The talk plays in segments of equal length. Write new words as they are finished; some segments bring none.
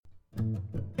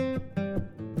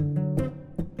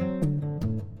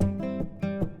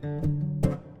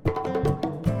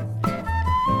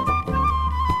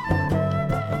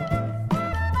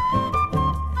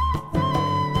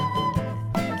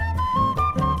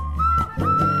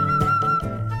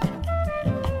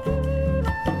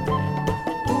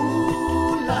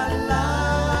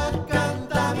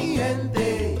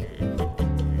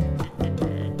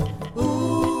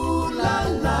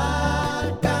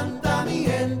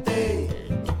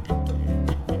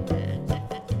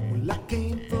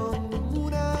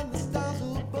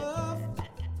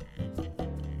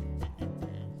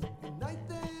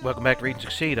Welcome back to Read and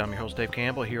Succeed. I'm your host, Dave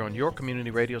Campbell, here on your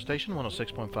community radio station,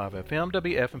 106.5 FM,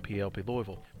 WFMP-LP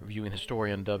Louisville, reviewing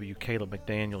historian W. Caleb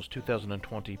McDaniel's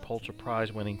 2020 Pulitzer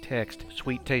Prize-winning text,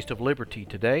 Sweet Taste of Liberty,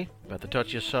 today, about the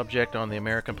touchiest subject on the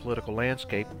American political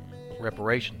landscape,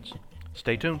 reparations.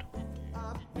 Stay tuned.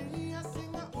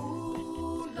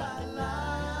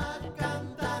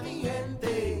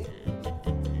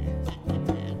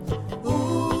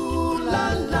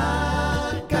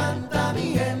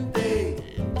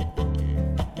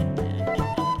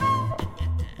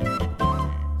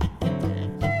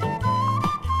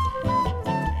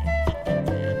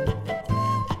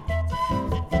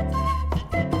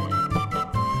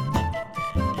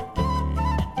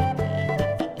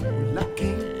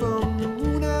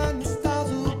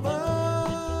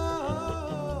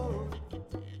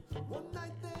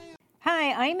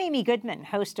 I'm Amy Goodman,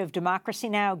 host of Democracy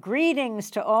Now! Greetings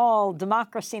to all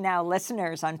Democracy Now!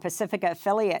 Listeners on Pacifica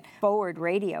affiliate Forward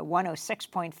Radio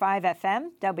 106.5 FM,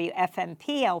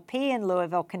 WFMP-LP in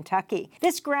Louisville, Kentucky.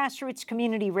 This grassroots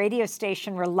community radio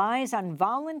station relies on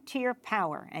volunteer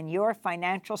power and your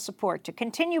financial support to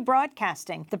continue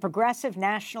broadcasting the progressive,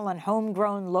 national, and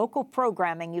homegrown local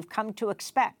programming you've come to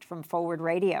expect from Forward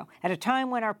Radio. At a time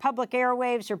when our public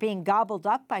airwaves are being gobbled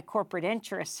up by corporate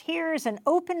interests, here's an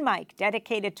open mic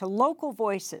dedicated to local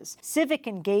voices, civic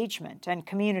engagement, and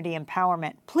community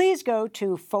empowerment. Please go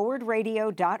to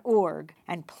forwardradio.org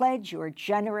and pledge your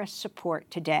generous support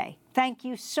today. Thank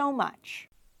you so much.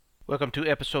 Welcome to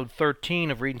episode 13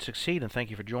 of Read and Succeed, and thank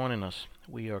you for joining us.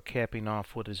 We are capping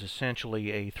off what is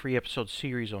essentially a 3-episode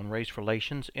series on race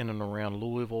relations in and around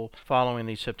Louisville following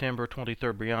the September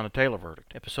 23rd Breonna Taylor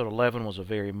verdict. Episode 11 was a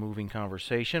very moving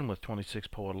conversation with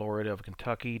 26th Poet Laureate of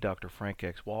Kentucky, Dr. Frank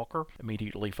X. Walker,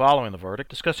 immediately following the verdict,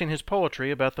 discussing his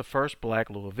poetry about the first black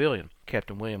Louisvillian.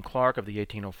 Captain William Clark of the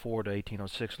 1804 to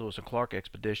 1806 Lewis and Clark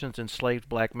expeditions enslaved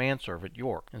black manservant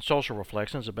York, and social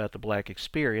reflections about the black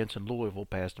experience in Louisville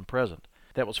past and present.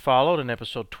 That was followed in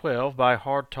episode 12 by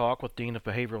Hard Talk with Dean of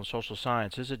Behavioral and Social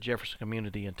Sciences at Jefferson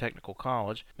Community and Technical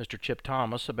College, Mr. Chip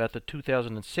Thomas, about the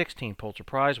 2016 Pulitzer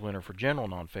Prize winner for general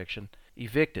nonfiction,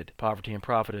 Evicted, Poverty and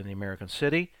Profit in the American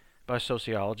City, by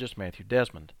sociologist Matthew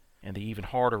Desmond, and the even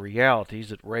harder realities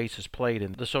that race has played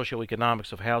in the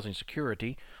socioeconomics of housing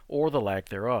security, or the lack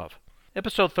thereof.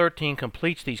 Episode 13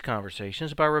 completes these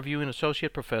conversations by reviewing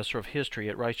Associate Professor of History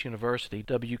at Rice University,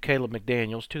 W. Caleb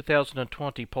McDaniel's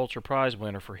 2020 Pulitzer Prize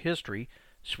winner for History,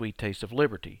 Sweet Taste of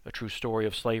Liberty, A True Story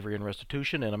of Slavery and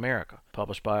Restitution in America,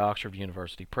 published by Oxford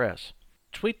University Press.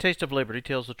 Sweet Taste of Liberty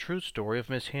tells the true story of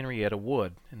Miss Henrietta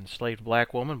Wood, an enslaved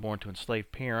black woman born to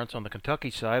enslaved parents on the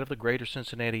Kentucky side of the greater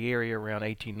Cincinnati area around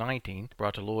 1819,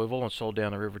 brought to Louisville and sold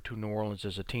down the river to New Orleans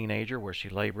as a teenager, where she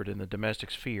labored in the domestic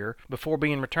sphere, before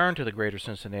being returned to the greater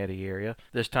Cincinnati area,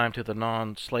 this time to the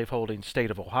non-slaveholding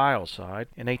state of Ohio side,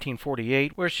 in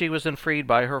 1848, where she was then freed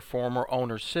by her former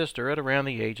owner's sister at around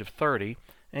the age of 30,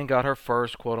 and got her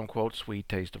first quote-unquote sweet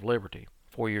taste of liberty.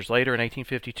 4 years later, in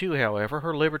 1852, however,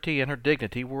 her liberty and her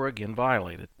dignity were again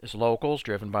violated, as locals,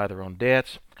 driven by their own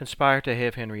debts, conspired to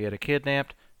have Henrietta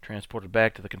kidnapped, transported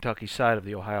back to the Kentucky side of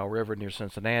the Ohio River near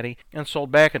Cincinnati, and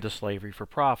sold back into slavery for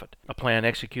profit, a plan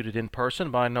executed in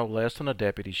person by no less than a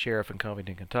deputy sheriff in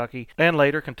Covington, Kentucky, and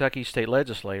later Kentucky state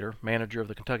legislator, manager of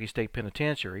the Kentucky State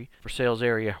Penitentiary, for sales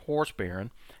area horse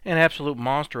baron, an absolute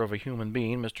monster of a human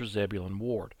being, Mr. Zebulon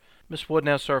Ward. Miss Wood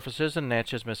now surfaces in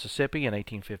Natchez, Mississippi in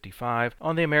 1855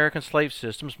 on the American slave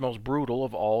system's most brutal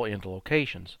of all end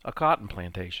locations, a cotton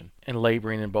plantation, and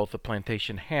laboring in both the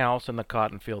plantation house and the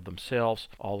cotton field themselves,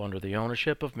 all under the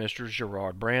ownership of Mr.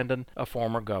 Gerard Brandon, a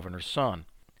former governor's son.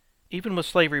 Even with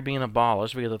slavery being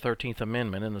abolished via the 13th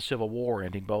Amendment and the Civil War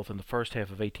ending both in the first half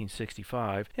of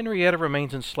 1865, Henrietta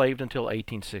remains enslaved until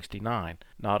 1869,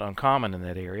 not uncommon in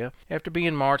that area, after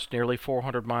being marched nearly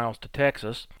 400 miles to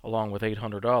Texas, along with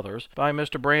 800 others, by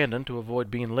Mr. Brandon to avoid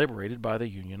being liberated by the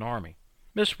Union Army.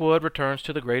 Miss Wood returns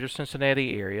to the greater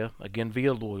Cincinnati area, again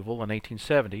via Louisville in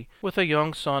 1870, with a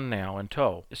young son now in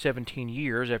tow, 17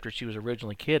 years after she was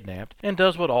originally kidnapped, and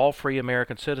does what all free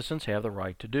American citizens have the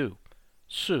right to do: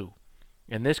 sue.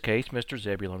 In this case, Mr.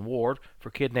 Zebulon Ward, for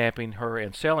kidnapping her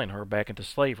and selling her back into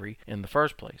slavery in the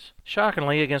first place.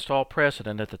 Shockingly, against all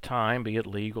precedent at the time, be it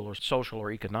legal or social or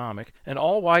economic, an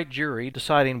all-white jury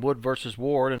deciding Wood versus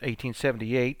Ward in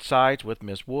 1878 sides with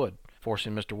Miss Wood,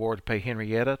 forcing Mr. Ward to pay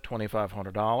Henrietta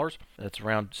 $2,500. That's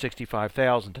around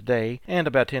 $65,000 today, and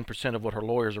about 10% of what her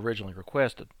lawyers originally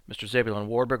requested. Mr. Zebulon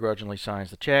Ward begrudgingly signs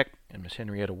the check, and Miss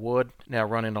Henrietta Wood, now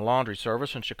running a laundry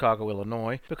service in Chicago,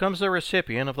 Illinois, becomes the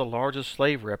recipient of the largest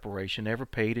slave reparation ever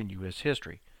paid in U.S.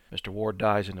 history. Mr. Ward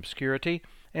dies in obscurity,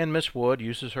 and Miss Wood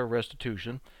uses her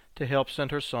restitution, to help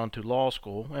send her son to law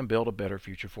school and build a better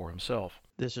future for himself.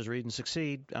 This is Read and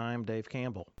Succeed. I'm Dave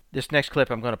Campbell. This next clip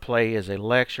I'm going to play is a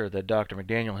lecture that Dr.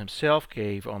 McDaniel himself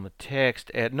gave on the text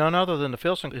at none other than the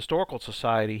Filson Historical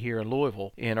Society here in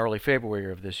Louisville in early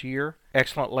February of this year.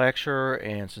 Excellent lecture,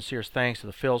 and sincere thanks to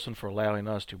the Filson for allowing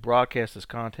us to broadcast this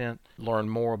content. Learn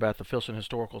more about the Filson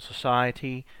Historical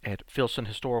Society at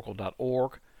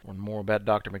filsonhistorical.org. Learn more about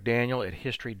Dr. McDaniel at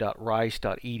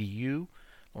history.rice.edu.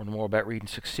 Learn more about Read and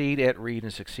Succeed at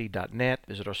readandsucceed.net.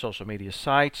 Visit our social media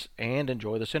sites and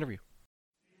enjoy this interview.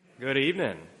 Good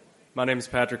evening. My name is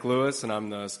Patrick Lewis, and I'm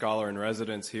the scholar in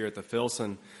residence here at the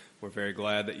Filson. We're very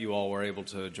glad that you all were able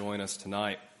to join us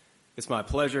tonight. It's my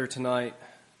pleasure tonight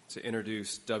to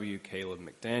introduce W. Caleb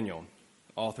McDaniel,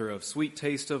 author of Sweet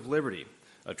Taste of Liberty,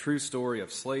 a true story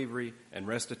of slavery and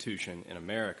restitution in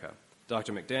America.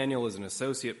 Dr. McDaniel is an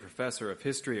associate professor of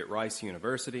history at Rice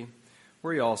University,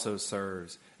 where he also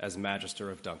serves as Magister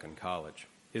of Duncan College.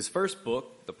 His first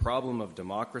book, The Problem of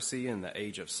Democracy in the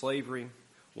Age of Slavery,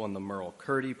 won the Merle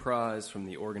Curdy Prize from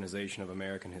the Organization of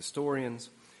American Historians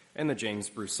and the James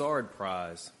Broussard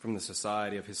Prize from the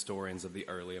Society of Historians of the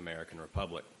Early American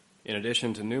Republic. In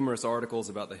addition to numerous articles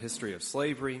about the history of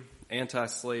slavery,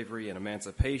 anti-slavery, and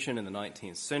emancipation in the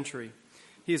 19th century,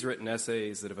 he has written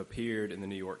essays that have appeared in the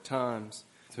New York Times,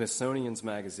 Smithsonian's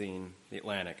Magazine, The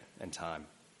Atlantic, and Time.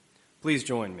 Please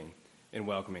join me in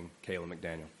welcoming Caleb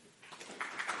McDaniel.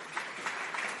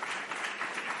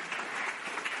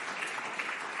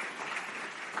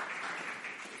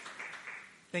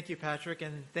 Thank you, Patrick,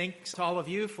 and thanks to all of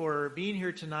you for being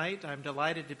here tonight. I'm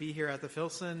delighted to be here at the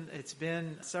Filson. It's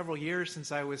been several years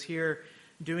since I was here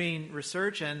doing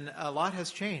research, and a lot has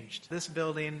changed. This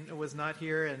building was not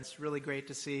here, and it's really great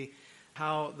to see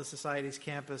how the Society's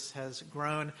campus has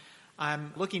grown.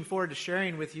 I'm looking forward to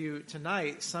sharing with you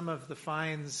tonight some of the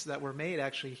finds that were made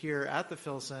actually here at the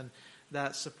Filson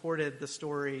that supported the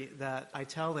story that I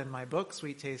tell in my book,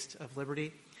 Sweet Taste of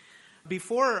Liberty.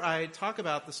 Before I talk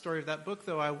about the story of that book,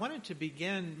 though, I wanted to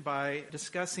begin by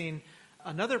discussing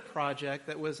another project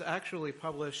that was actually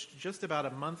published just about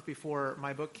a month before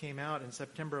my book came out in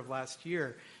September of last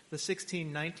year, the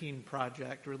 1619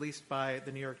 Project, released by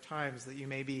the New York Times, that you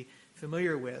may be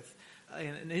familiar with.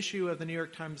 An issue of the New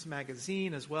York Times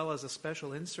Magazine, as well as a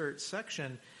special insert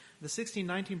section, the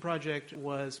 1619 Project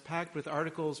was packed with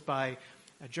articles by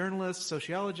journalists,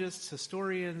 sociologists,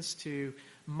 historians to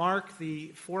mark the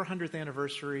 400th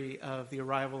anniversary of the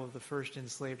arrival of the first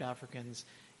enslaved Africans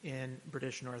in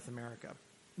British North America.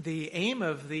 The aim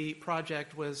of the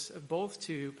project was both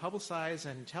to publicize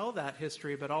and tell that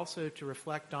history, but also to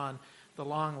reflect on the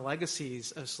long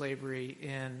legacies of slavery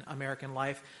in American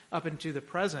life up into the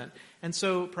present. And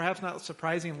so, perhaps not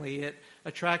surprisingly, it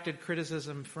attracted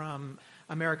criticism from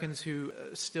Americans who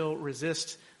still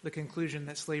resist the conclusion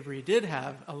that slavery did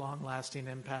have a long-lasting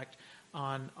impact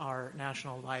on our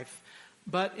national life.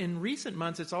 But in recent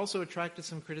months, it's also attracted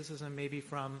some criticism maybe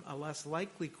from a less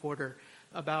likely quarter.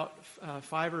 About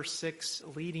 5 or 6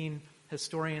 leading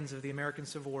historians of the American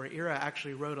Civil War era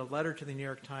actually wrote a letter to the New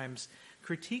York Times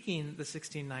critiquing the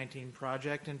 1619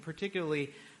 Project, and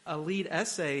particularly a lead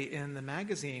essay in the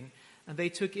magazine. And they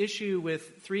took issue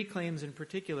with 3 claims in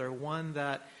particular. One,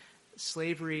 that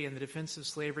slavery and the defense of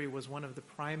slavery was one of the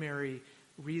primary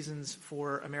reasons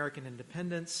for American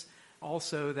independence.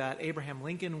 Also, that Abraham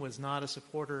Lincoln was not a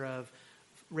supporter of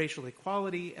racial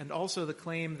equality, and also the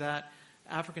claim that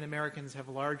African Americans have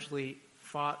largely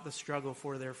fought the struggle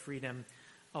for their freedom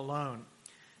alone.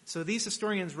 So these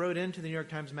historians wrote into the New York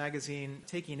Times Magazine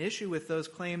taking issue with those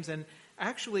claims and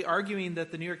actually arguing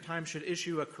that the New York Times should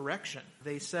issue a correction.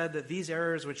 They said that these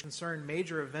errors, which concern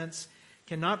major events,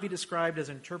 cannot be described as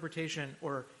interpretation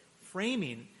or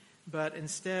framing, but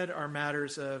instead are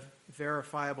matters of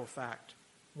verifiable fact.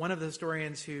 One of the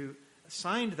historians who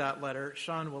signed that letter,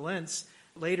 Sean Willentz,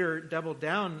 later doubled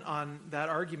down on that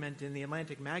argument in the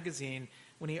Atlantic magazine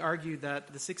when he argued that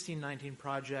the 1619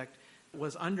 Project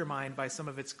was undermined by some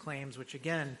of its claims, which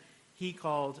again he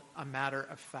called a matter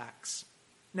of facts.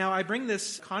 Now, I bring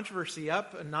this controversy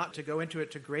up not to go into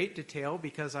it to great detail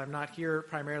because I'm not here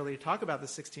primarily to talk about the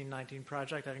 1619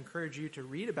 Project. I'd encourage you to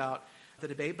read about the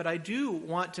debate, but I do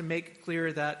want to make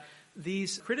clear that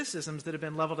these criticisms that have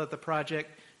been leveled at the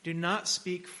project do not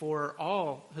speak for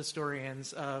all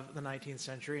historians of the 19th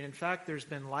century. And in fact, there's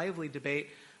been lively debate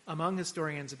among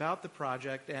historians about the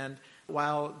project, and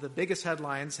while the biggest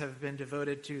headlines have been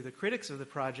devoted to the critics of the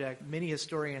project, many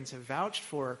historians have vouched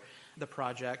for the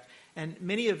project, and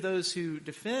many of those who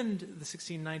defend the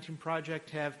 1619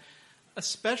 Project have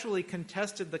especially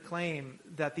contested the claim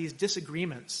that these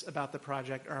disagreements about the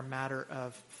project are a matter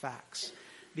of facts.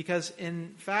 because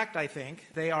in fact, I think,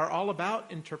 they are all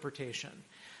about interpretation.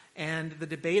 And the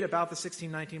debate about the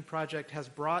 1619 Project has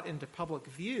brought into public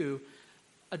view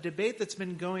a debate that's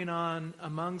been going on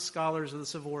among scholars of the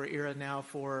Civil War era now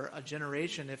for a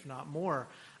generation, if not more,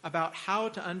 about how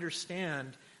to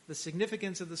understand the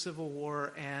significance of the Civil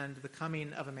War and the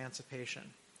coming of emancipation.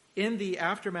 In the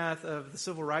aftermath of the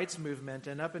Civil Rights Movement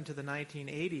and up into the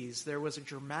 1980s, there was a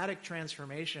dramatic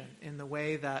transformation in the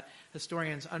way that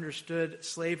historians understood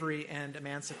slavery and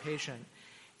emancipation.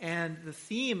 And the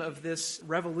theme of this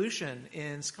revolution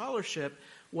in scholarship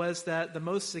was that the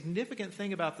most significant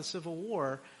thing about the Civil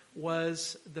War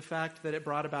was the fact that it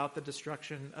brought about the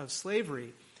destruction of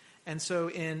slavery. And so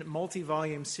in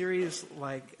multi-volume series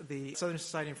like the Southern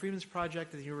Society and Freedmen's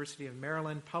Project at the University of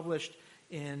Maryland, published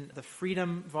in the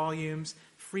Freedom volumes,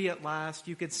 Free at Last,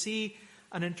 you could see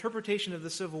an interpretation of the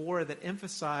Civil War that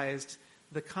emphasized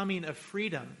the coming of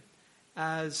freedom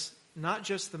as not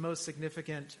just the most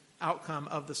significant outcome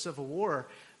of the Civil War,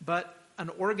 but an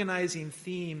organizing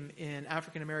theme in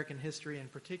African American history in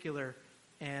particular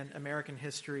and American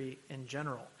history in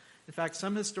general. In fact,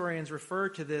 some historians refer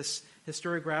to this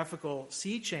historiographical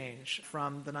sea change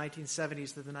from the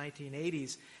 1970s to the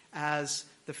 1980s as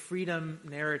the freedom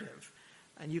narrative.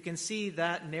 And you can see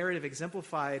that narrative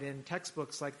exemplified in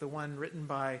textbooks like the one written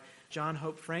by John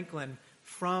Hope Franklin,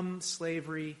 From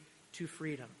Slavery to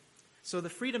Freedom. So the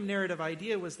freedom narrative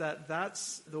idea was that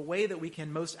that's the way that we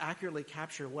can most accurately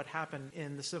capture what happened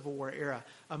in the Civil War era,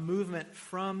 a movement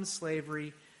from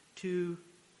slavery to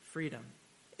freedom.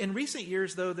 In recent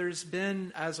years, though, there's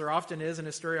been, as there often is in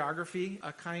historiography,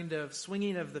 a kind of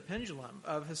swinging of the pendulum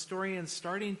of historians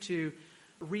starting to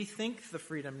rethink the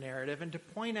freedom narrative and to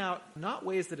point out not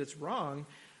ways that it's wrong,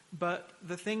 but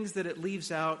the things that it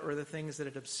leaves out or the things that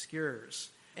it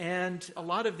obscures. And a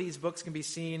lot of these books can be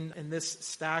seen in this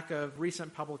stack of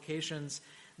recent publications.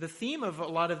 The theme of a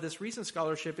lot of this recent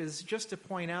scholarship is just to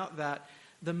point out that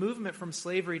the movement from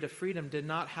slavery to freedom did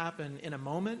not happen in a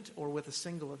moment or with a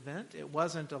single event. It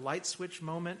wasn't a light switch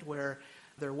moment where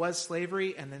there was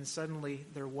slavery and then suddenly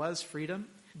there was freedom.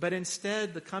 But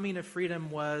instead, the coming of freedom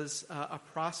was a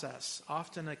process,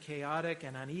 often a chaotic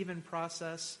and uneven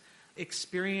process,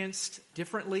 experienced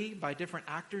differently by different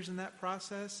actors in that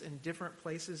process in different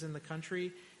places in the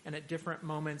country and at different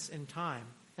moments in time.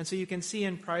 And so you can see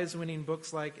in prize-winning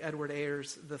books like Edward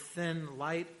Ayer's The Thin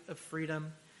Light of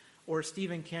Freedom, or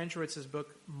Stephen Kantrowitz's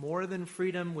book More Than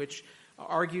Freedom, which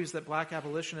argues that black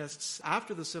abolitionists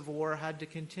after the Civil War had to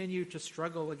continue to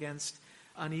struggle against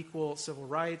unequal civil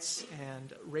rights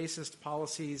and racist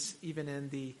policies even in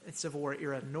the Civil War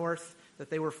era North, that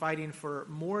they were fighting for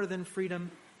more than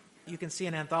freedom. You can see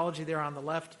an anthology there on the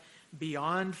left,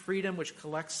 Beyond Freedom, which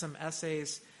collects some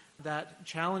essays that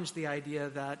challenge the idea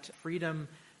that freedom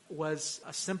was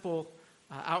a simple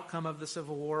outcome of the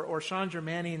Civil War. Or Chandra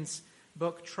Manning's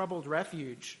book, Troubled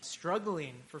Refuge,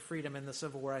 Struggling for Freedom in the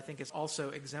Civil War, I think is also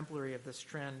exemplary of this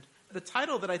trend. The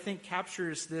title that I think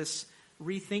captures this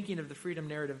rethinking of the freedom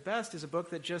narrative best is a book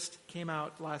that just came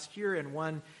out last year and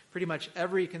won pretty much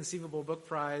every conceivable book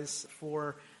prize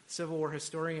for Civil War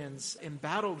historians,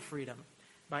 Embattled Freedom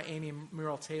by Amy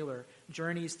Murrell Taylor,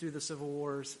 Journeys Through the Civil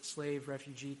War's Slave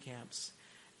Refugee Camps.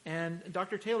 And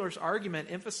Dr. Taylor's argument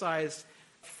emphasized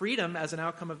freedom as an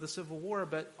outcome of the Civil War,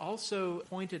 but also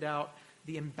pointed out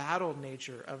the embattled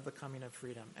nature of the coming of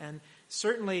freedom. And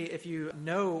certainly if you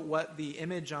know what the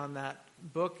image on that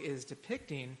book is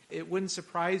depicting, it wouldn't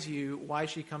surprise you why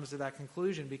she comes to that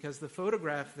conclusion, because the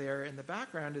photograph there in the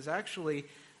background is actually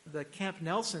the Camp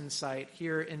Nelson site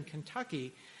here in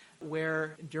Kentucky,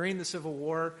 where during the Civil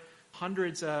War,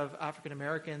 hundreds of African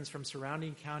Americans from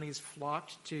surrounding counties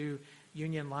flocked to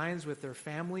Union lines with their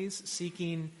families,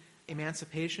 seeking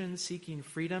emancipation, seeking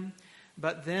freedom,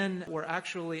 but then were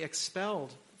actually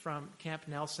expelled from Camp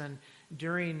Nelson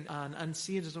during an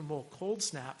unseasonable cold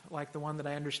snap, like the one that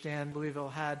I understand Louisville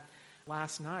had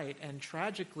last night. And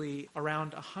tragically,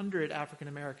 around 100 African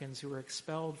Americans who were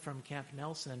expelled from Camp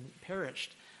Nelson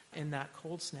perished in that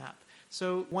cold snap.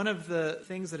 So one of the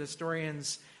things that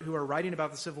historians who are writing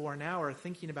about the Civil War now are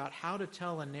thinking about how to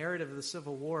tell a narrative of the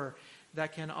Civil War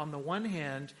that can, on the one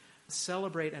hand,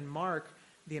 celebrate and mark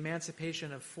the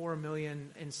emancipation of 4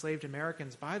 million enslaved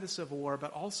Americans by the Civil War,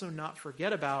 but also not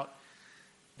forget about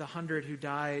the 100 who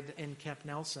died in Camp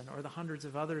Nelson or the hundreds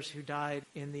of others who died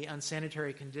in the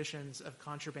unsanitary conditions of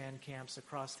contraband camps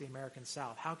across the American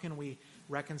South. How can we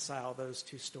reconcile those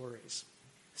two stories?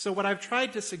 So what I've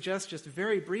tried to suggest just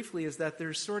very briefly is that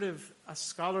there's sort of a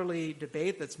scholarly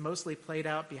debate that's mostly played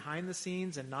out behind the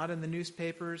scenes and not in the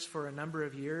newspapers for a number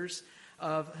of years,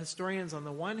 of historians on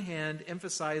the one hand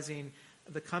emphasizing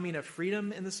the coming of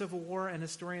freedom in the Civil War, and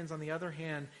historians, on the other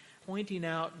hand, pointing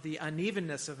out the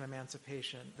unevenness of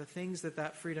emancipation, the things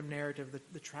that freedom narrative,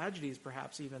 the tragedies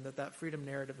perhaps even, that freedom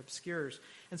narrative obscures.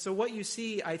 And so what you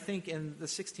see, I think, in the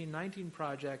 1619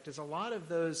 Project is a lot of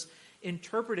those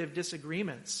interpretive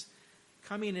disagreements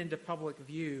coming into public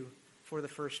view for the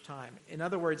first time. In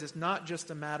other words, it's not just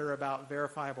a matter about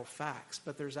verifiable facts,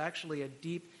 but there's actually a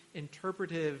deep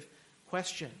interpretive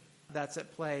question that's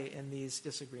at play in these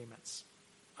disagreements.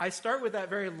 I start with that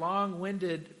very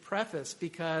long-winded preface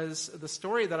because the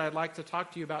story that I'd like to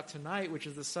talk to you about tonight, which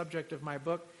is the subject of my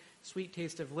book, Sweet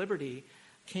Taste of Liberty,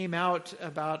 came out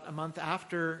about a month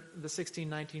after the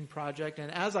 1619 Project.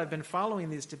 And as I've been following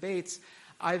these debates,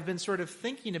 I've been sort of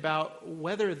thinking about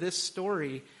whether this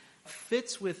story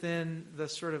fits within the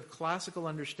sort of classical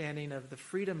understanding of the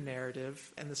freedom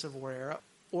narrative in the Civil War era,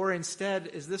 or instead,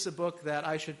 is this a book that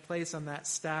I should place on that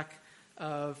stack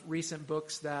of recent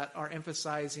books that are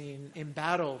emphasizing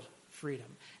embattled freedom?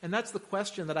 And that's the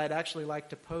question that I'd actually like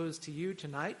to pose to you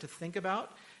tonight to think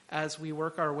about as we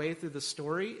work our way through the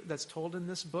story that's told in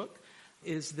this book.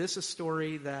 Is this a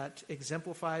story that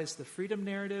exemplifies the freedom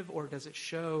narrative, or does it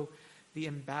show the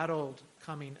embattled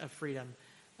coming of freedom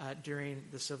during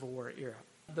the Civil War era?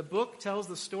 The book tells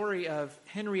the story of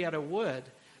Henrietta Wood.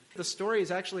 The story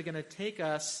is actually going to take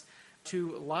us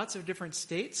to lots of different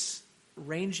states,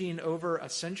 ranging over a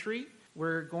century.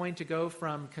 We're going to go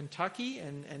from Kentucky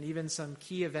and even some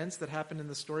key events that happened in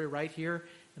the story right here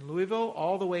in Louisville,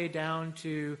 all the way down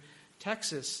to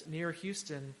Texas, near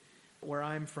Houston, where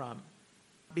I'm from.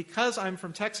 Because I'm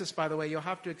from Texas, by the way, you'll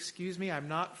have to excuse me. I'm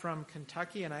not from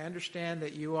Kentucky, and I understand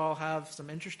that you all have some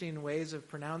interesting ways of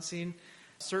pronouncing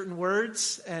certain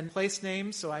words and place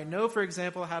names. So I know, for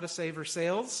example, how to say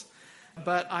Versailles,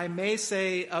 but I may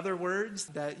say other words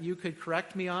that you could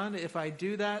correct me on. If I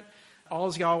do that,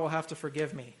 all y'all will have to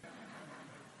forgive me.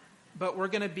 But we're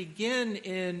going to begin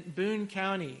in Boone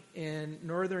County in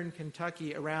northern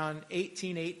Kentucky around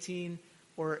 1818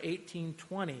 or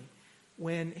 1820,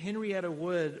 when Henrietta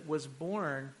Wood was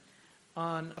born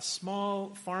on a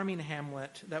small farming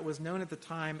hamlet that was known at the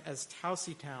time as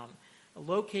Towseytown,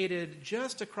 located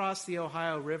just across the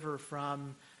Ohio River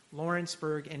from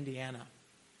Lawrenceburg, Indiana.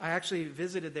 I actually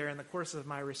visited there in the course of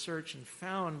my research and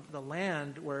found the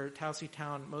land where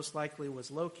Towseytown most likely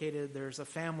was located. There's a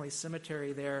family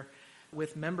cemetery there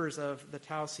with members of the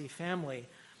Towsey family.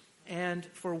 And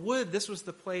for Wood, this was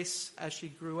the place, as she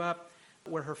grew up,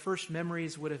 where her first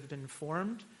memories would have been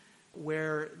formed,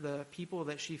 where the people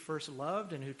that she first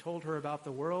loved and who told her about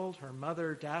the world, her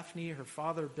mother Daphne, her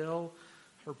father Bill,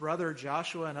 her brother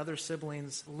Joshua, and other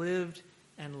siblings, lived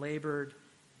and labored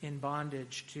in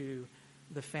bondage to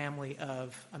the family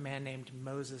of a man named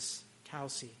Moses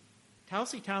Towsey.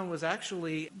 Towseytown was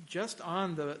actually just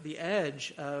on the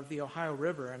edge of the Ohio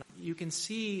River, and you can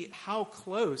see how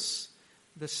close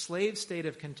the slave state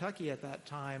of Kentucky at that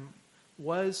time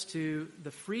was to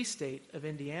the free state of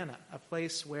Indiana, a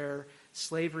place where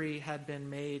slavery had been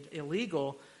made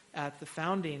illegal at the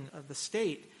founding of the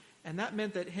state. And that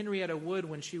meant that Henrietta Wood,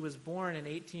 when she was born in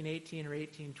 1818 or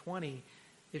 1820,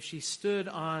 if she stood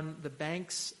on the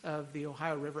banks of the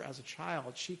Ohio River as a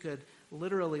child, she could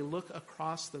literally look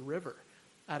across the river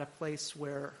at a place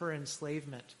where her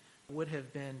enslavement would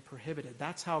have been prohibited.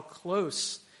 That's how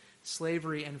close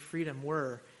slavery and freedom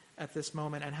were at this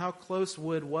moment, and how close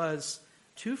Wood was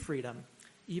to freedom,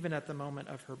 even at the moment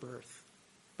of her birth.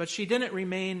 But she didn't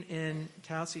remain in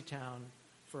Towseytown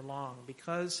for long.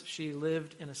 Because she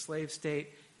lived in a slave state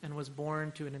and was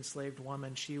born to an enslaved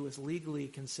woman, she was legally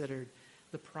considered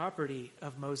the property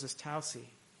of Moses Towsey.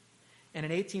 And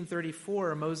in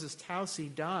 1834, Moses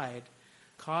Towsey died,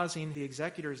 causing the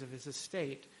executors of his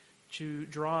estate to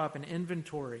draw up an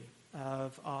inventory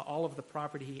of all of the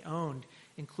property he owned,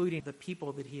 including the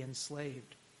people that he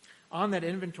enslaved. On that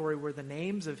inventory were the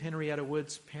names of Henrietta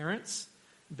Wood's parents,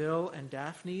 Bill and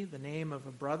Daphne, the name of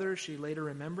a brother she later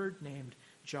remembered named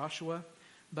Joshua.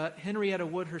 But Henrietta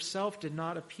Wood herself did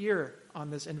not appear on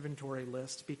this inventory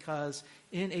list because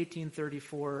in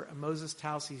 1834, Moses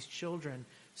Towsey's children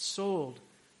sold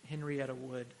Henrietta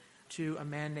Wood to a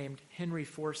man named Henry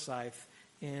Forsyth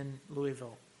in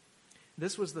Louisville.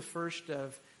 This was the first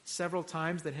of several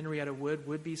times that Henrietta Wood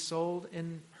would be sold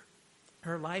in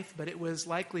her life, but it was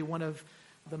likely one of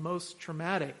the most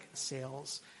traumatic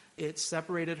sales. It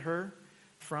separated her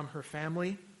from her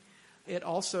family. It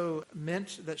also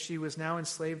meant that she was now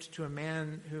enslaved to a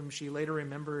man whom she later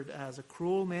remembered as a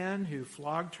cruel man who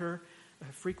flogged her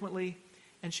frequently.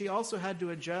 And she also had to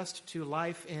adjust to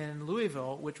life in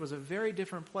Louisville, which was a very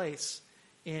different place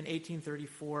in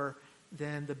 1834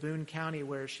 than the Boone County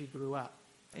where she grew up.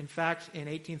 In fact, in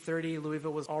 1830,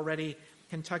 Louisville was already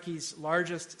Kentucky's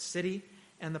largest city,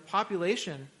 and the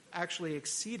population actually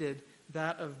exceeded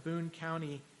that of Boone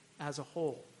County as a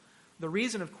whole. The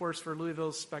reason, of course, for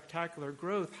Louisville's spectacular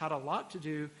growth had a lot to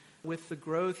do with the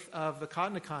growth of the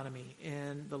cotton economy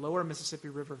in the lower Mississippi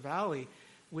River Valley,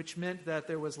 which meant that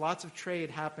there was lots of trade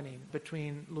happening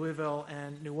between Louisville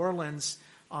and New Orleans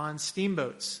on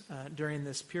steamboats during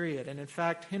this period. And in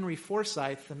fact, Henry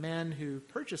Forsyth, the man who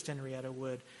purchased Henrietta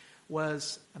Wood,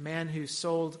 was a man who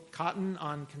sold cotton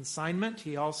on consignment.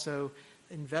 He also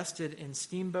invested in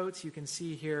steamboats. You can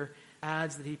see here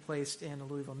ads that he placed in a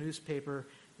Louisville newspaper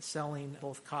selling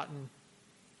both cotton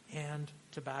and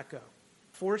tobacco.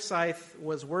 Forsyth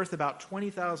was worth about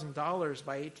 $20,000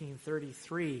 by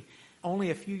 1833.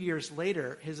 Only a few years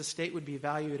later, his estate would be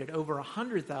valued at over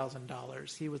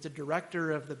 $100,000. He was a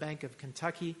director of the Bank of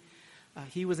Kentucky.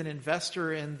 He was an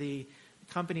investor in the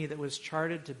company that was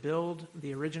chartered to build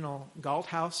the original Galt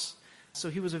House. So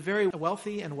he was a very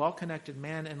wealthy and well-connected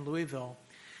man in Louisville.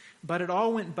 But it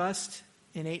all went bust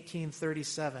in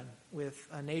 1837 with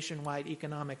a nationwide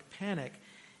economic panic.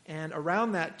 And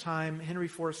around that time, Henry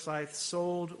Forsyth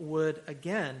sold Wood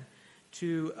again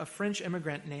to a French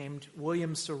immigrant named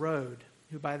William Sorode,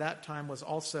 who by that time was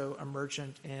also a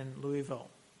merchant in Louisville.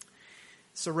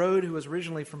 Sorode, who was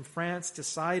originally from France,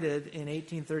 decided in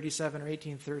 1837 or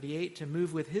 1838 to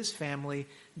move with his family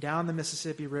down the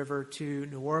Mississippi River to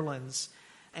New Orleans,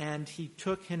 and he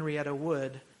took Henrietta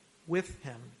Wood with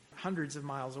him, hundreds of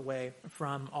miles away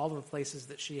from all of the places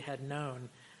that she had known.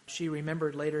 She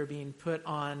remembered later being put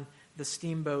on the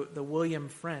steamboat, the William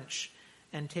French,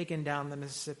 and taken down the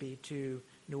Mississippi to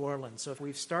New Orleans. So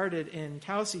we've started in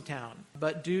Towseytown,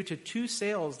 but due to two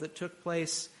sales that took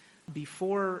place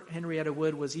before Henrietta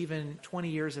Wood was even 20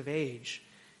 years of age,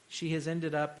 she has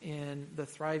ended up in the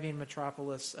thriving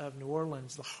metropolis of New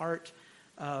Orleans, the heart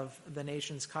of the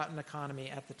nation's cotton economy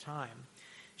at the time.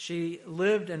 She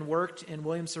lived and worked in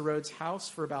William Sorode's house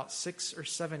for about 6 or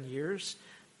 7 years,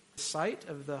 the site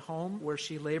of the home where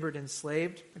she labored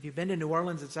enslaved. If you've been to New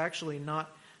Orleans, it's actually not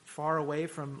far away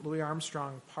from Louis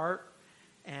Armstrong Park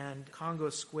and Congo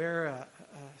Square, a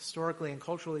historically and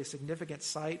culturally significant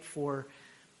site for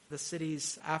the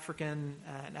city's African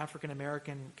and African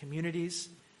American communities.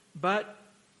 But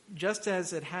just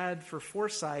as it had for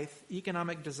Forsyth,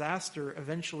 economic disaster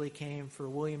eventually came for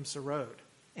William Sorode.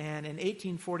 And in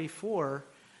 1844,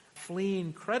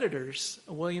 fleeing creditors,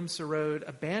 William Sorode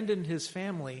abandoned his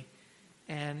family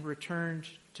and returned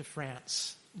to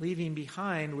France, leaving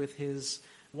behind with his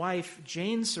wife,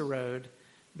 Jane Sorode,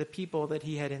 the people that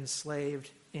he had enslaved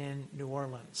in New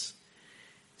Orleans.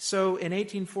 So in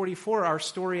 1844, our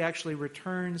story actually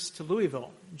returns to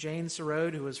Louisville. Jane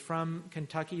Sorode, who was from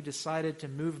Kentucky, decided to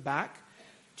move back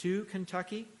to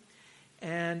Kentucky,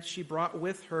 and she brought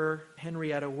with her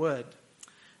Henrietta Wood.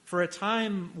 For a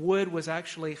time, Wood was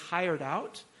actually hired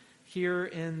out here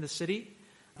in the city.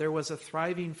 There was a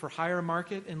thriving for-hire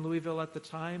market in Louisville at the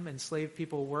time. Enslaved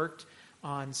people worked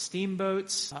on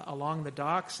steamboats along the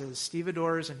docks as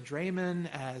stevedores and draymen,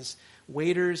 as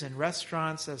waiters in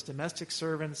restaurants, as domestic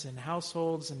servants in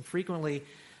households, and frequently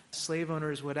slave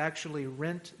owners would actually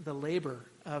rent the labor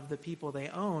of the people they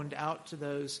owned out to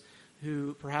those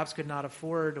who perhaps could not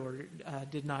afford or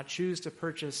did not choose to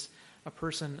purchase a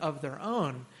person of their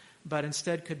own, but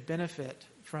instead could benefit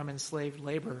from enslaved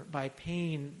labor by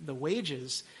paying the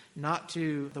wages not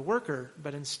to the worker,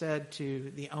 but instead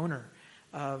to the owner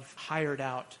of hired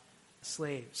out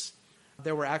slaves.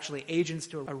 There were actually agents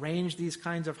to arrange these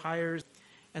kinds of hires.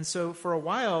 And so for a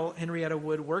while, Henrietta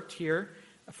Wood worked here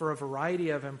for a variety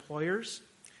of employers.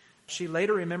 She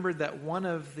later remembered that one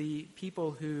of the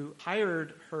people who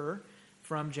hired her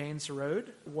from Jane Sorode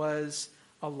was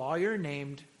a lawyer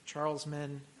named Charles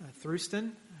Min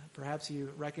Thruston. Perhaps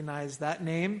you recognize that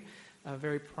name. A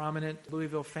very prominent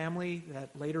Louisville family that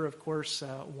later, of course,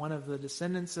 one of the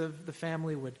descendants of the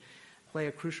family would play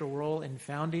a crucial role in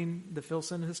founding the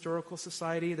Filson Historical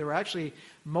Society. There were actually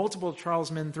multiple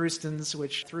Charles Min Thrustons,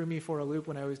 which threw me for a loop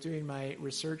when I was doing my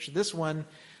research. This one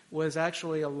was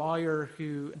actually a lawyer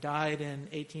who died in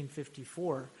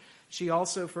 1854. She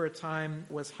also, for a time,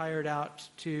 was hired out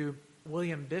to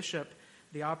William Bishop,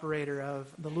 the operator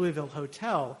of the Louisville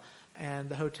Hotel, and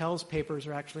the hotel's papers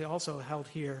are actually also held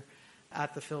here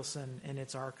at the Filson in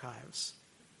its archives.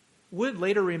 Wood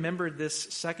later remembered this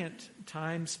second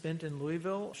time spent in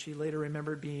Louisville. She later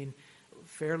remembered being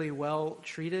fairly well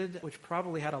treated, which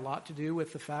probably had a lot to do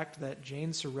with the fact that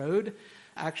Jane Sorode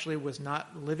actually was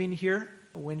not living here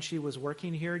when she was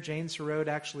working here. Jane Sorode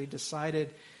actually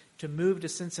decided to move to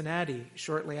Cincinnati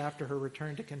shortly after her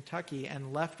return to Kentucky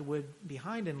and left Wood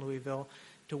behind in Louisville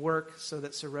to work so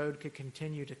that Surode could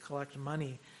continue to collect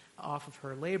money off of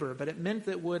her labor. But it meant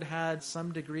that Wood had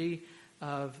some degree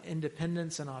of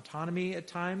independence and autonomy at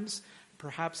times,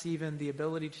 perhaps even the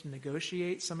ability to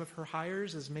negotiate some of her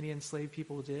hires, as many enslaved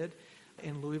people did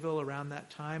in Louisville around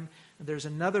that time. There's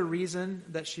another reason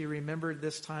that she remembered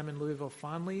this time in Louisville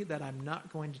fondly that I'm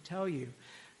not going to tell you,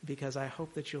 because I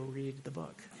hope that you'll read the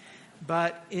book.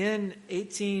 But in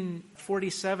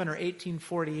 1847 or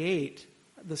 1848,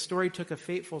 the story took a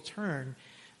fateful turn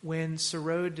when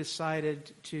Surode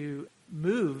decided to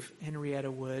move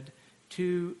Henrietta Wood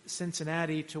to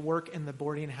Cincinnati to work in the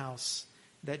boarding house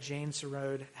that Jane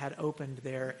Surode had opened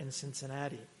there in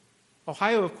Cincinnati.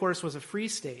 Ohio, of course, was a free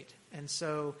state, and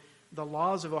so the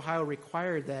laws of Ohio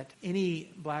required that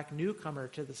any black newcomer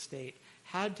to the state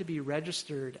had to be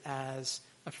registered as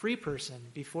a free person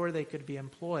before they could be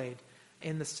employed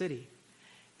in the city.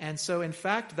 And so, in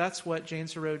fact, that's what Jane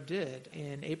Surode did.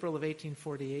 In April of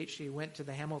 1848, she went to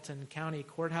the Hamilton County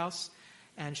Courthouse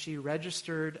and she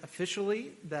registered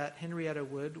officially that Henrietta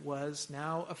Wood was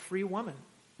now a free woman.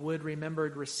 Wood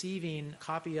remembered receiving a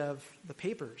copy of the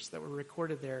papers that were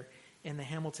recorded there in the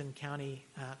Hamilton County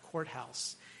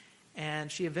Courthouse.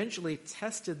 And she eventually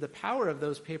tested the power of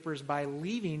those papers by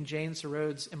leaving Jane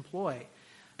Surode's employ.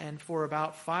 And for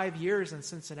about 5 years in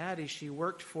Cincinnati, she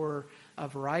worked for a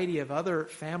variety of other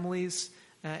families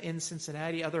in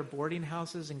Cincinnati, other boarding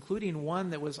houses, including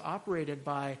one that was operated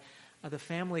by the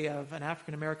family of an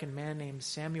African-American man named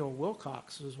Samuel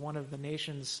Wilcox, who was one of the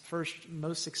nation's first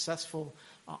most successful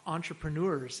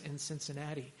entrepreneurs in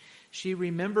Cincinnati. She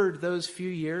remembered those few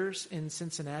years in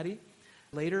Cincinnati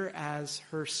later as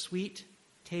her sweet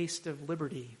taste of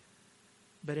liberty.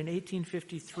 But in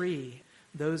 1853,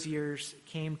 those years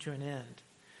came to an end.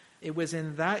 It was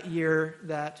in that year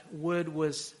that Wood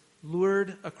was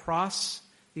lured across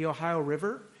the Ohio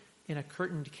River in a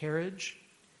curtained carriage,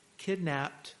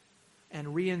 kidnapped,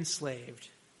 and re-enslaved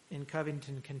in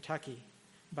Covington, Kentucky,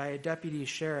 by a deputy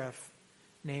sheriff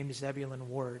named Zebulon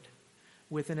Ward.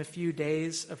 Within a few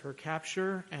days of her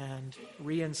capture and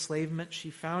re-enslavement,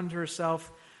 she found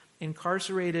herself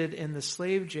incarcerated in the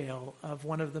slave jail of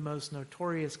one of the most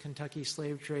notorious Kentucky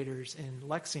slave traders in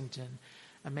Lexington,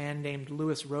 a man named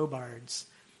Louis Robards.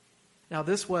 Now,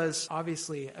 this was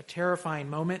obviously a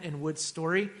terrifying moment in Wood's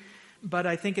story, but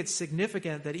I think it's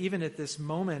significant that even at this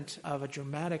moment of a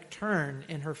dramatic turn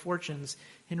in her fortunes,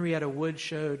 Henrietta Wood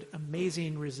showed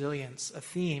amazing resilience, a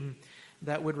theme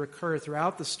that would recur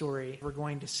throughout the story we're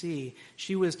going to see.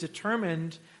 She was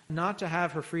determined not to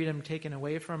have her freedom taken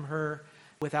away from her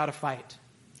without a fight.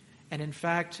 And in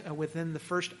fact, within the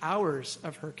first hours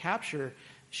of her capture,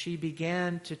 she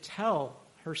began to tell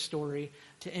her story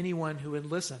to anyone who would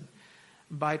listen.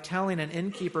 By telling an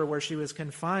innkeeper where she was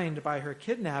confined by her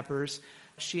kidnappers,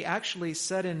 she actually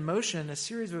set in motion a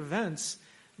series of events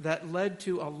that led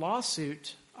to a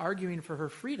lawsuit arguing for her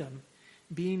freedom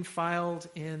being filed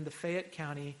in the Fayette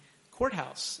County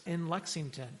Courthouse in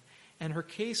Lexington. And her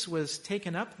case was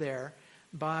taken up there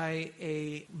by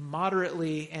a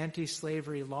moderately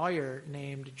anti-slavery lawyer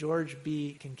named George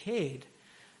B. Kincaid,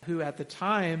 who at the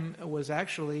time was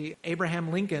actually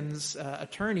Abraham Lincoln's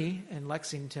attorney in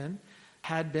Lexington,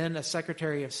 had been a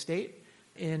Secretary of State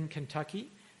in Kentucky,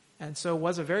 and so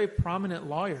was a very prominent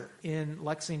lawyer in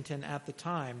Lexington at the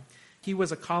time. He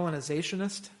was a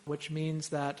colonizationist, which means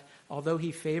that although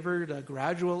he favored a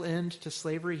gradual end to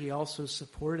slavery, he also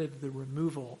supported the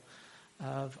removal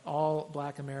of all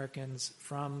black Americans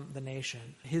from the nation.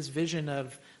 His vision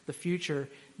of the future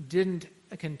didn't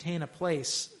contain a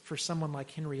place for someone like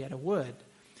Henrietta Wood.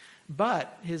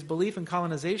 But his belief in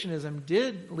colonizationism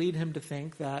did lead him to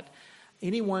think that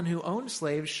anyone who owned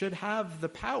slaves should have the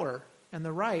power and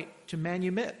the right to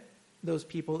manumit those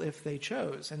people if they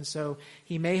chose. And so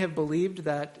he may have believed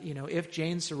that, if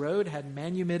Jane Surode had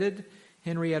manumitted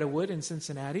Henrietta Wood in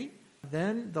Cincinnati,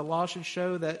 then the law should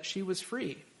show that she was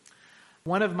free.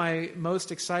 One of my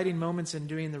most exciting moments in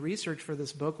doing the research for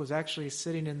this book was actually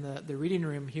sitting in the reading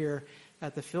room here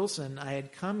at the Filson. I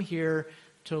had come here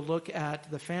to look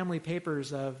at the family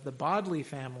papers of the Bodley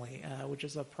family, which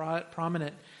is a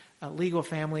prominent legal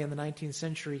family in the 19th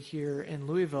century here in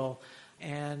Louisville.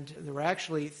 And there were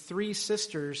actually 3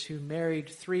 sisters who married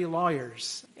 3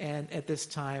 lawyers. And at this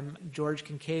time, George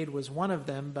Kincaid was one of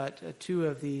them, but 2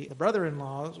 of the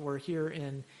brother-in-laws were here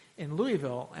in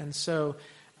Louisville. And so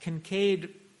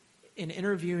Kincaid, in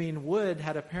interviewing Wood,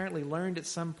 had apparently learned at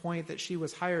some point that she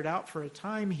was hired out for a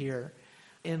time here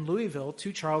in Louisville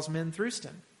to Charles Minn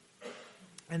Thruston.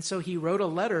 And so he wrote a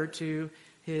letter to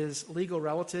his legal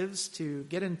relatives to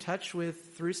get in touch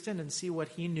with Thruston and see what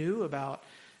he knew about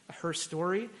her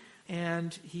story.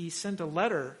 And he sent a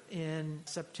letter in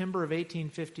September of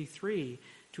 1853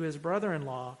 to his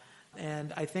brother-in-law.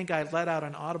 And I think I let out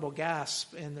an audible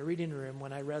gasp in the reading room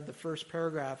when I read the first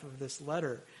paragraph of this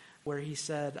letter, where he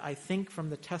said, "I think from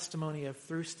the testimony of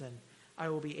Thruston, I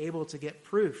will be able to get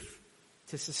proof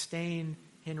to sustain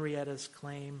Henrietta's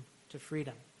claim to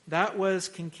freedom." That was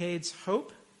Kincaid's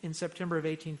hope in September of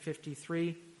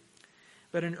 1853.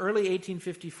 But in early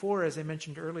 1854, as I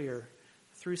mentioned earlier,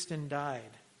 Thruston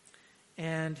died.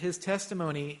 And his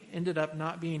testimony ended up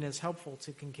not being as helpful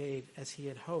to Kincaid as he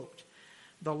had hoped.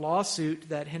 The lawsuit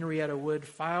that Henrietta Wood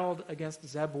filed against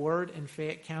Zeb Ward in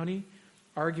Fayette County,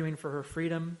 arguing for her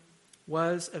freedom,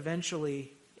 was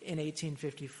eventually, in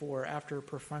 1854, after a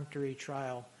perfunctory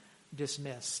trial,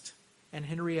 dismissed. And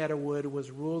Henrietta Wood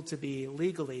was ruled to be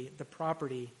legally the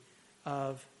property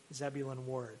of Zebulon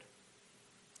Ward.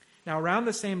 Now, around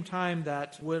the same time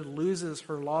that Wood loses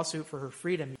her lawsuit for her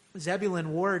freedom,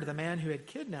 Zebulon Ward, the man who had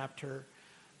kidnapped her,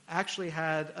 actually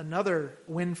had another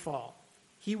windfall.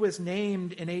 He was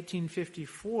named in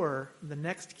 1854 the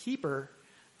next keeper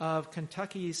of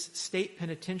Kentucky's state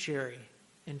penitentiary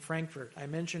in Frankfort. I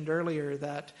mentioned earlier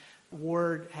that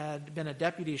Ward had been a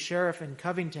deputy sheriff in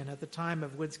Covington at the time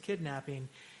of Wood's kidnapping,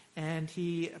 and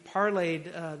he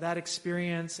parlayed that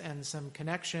experience and some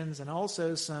connections and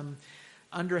also some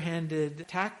underhanded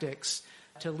tactics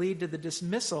to lead to the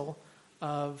dismissal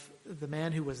of the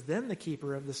man who was then the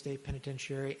keeper of the state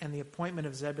penitentiary and the appointment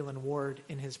of Zebulon Ward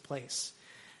in his place.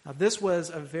 Now, this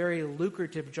was a very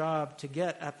lucrative job to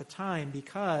get at the time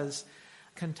because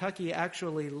Kentucky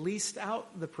actually leased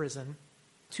out the prison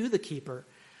to the keeper,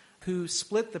 who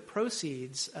split the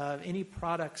proceeds of any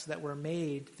products that were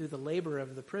made through the labor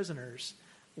of the prisoners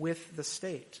with the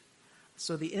state.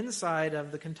 So the inside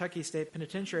of the Kentucky State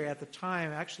Penitentiary at the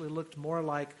time actually looked more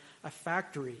like a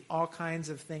factory. All kinds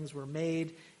of things were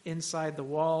made inside the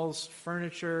walls: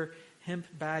 furniture, hemp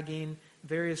bagging,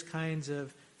 various kinds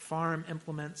of farm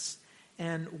implements.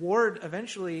 And Ward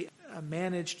eventually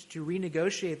managed to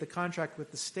renegotiate the contract with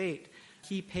the state.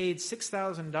 He paid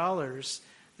 $6,000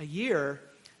 a year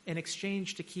in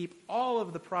exchange to keep all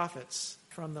of the profits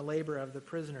from the labor of the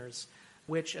prisoners,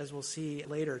 which, as we'll see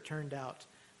later, turned out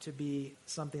to be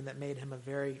something that made him a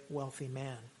very wealthy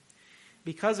man.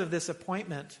 Because of this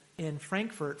appointment in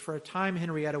Frankfort, for a time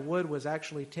Henrietta Wood was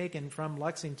actually taken from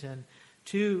Lexington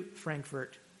to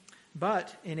Frankfort. But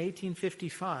in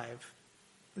 1855,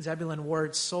 Zebulon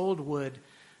Ward sold Wood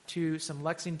to some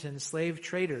Lexington slave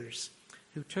traders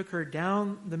who took her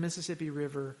down the Mississippi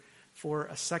River for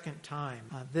a second time.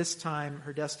 This time,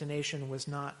 her destination was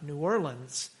not New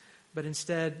Orleans, but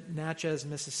instead Natchez,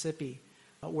 Mississippi,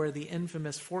 where the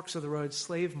infamous Forks of the Road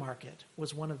slave market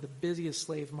was one of the busiest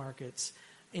slave markets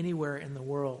anywhere in the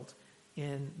world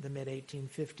in the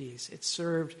mid-1850s. It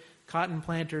served cotton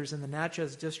planters in the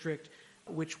Natchez district,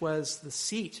 which was the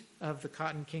seat of the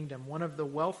Cotton Kingdom, one of the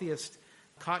wealthiest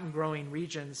cotton-growing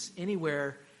regions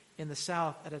anywhere in the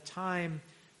South at a time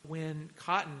when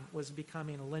cotton was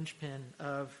becoming a linchpin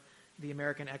of the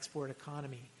American export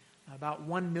economy. About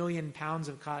 1 million pounds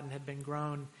of cotton had been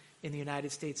grown in the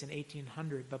United States in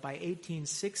 1800, but by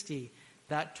 1860,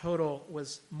 that total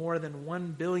was more than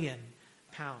 1 billion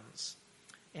pounds.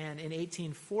 And in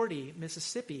 1840,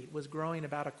 Mississippi was growing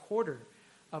about a quarter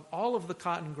of all of the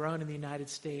cotton grown in the United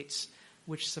States,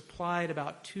 which supplied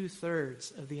about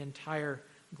 2/3 of the entire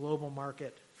global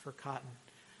market for cotton.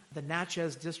 The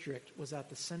Natchez district was at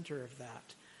the center of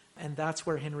that, and that's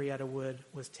where Henrietta Wood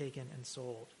was taken and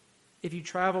sold. If you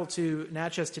travel to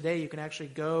Natchez today, you can actually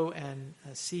go and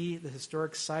see the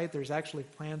historic site. There's actually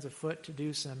plans afoot to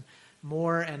do some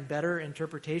more and better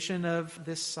interpretation of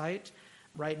this site.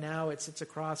 Right now, it sits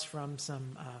across from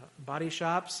some body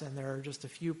shops, and there are just a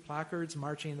few placards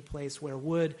marking the place where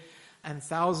Wood and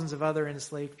thousands of other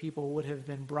enslaved people would have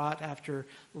been brought after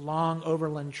long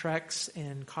overland treks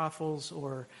in coffles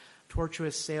or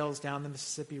tortuous sails down the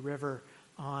Mississippi River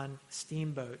on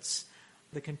steamboats.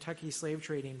 The Kentucky slave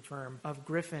trading firm of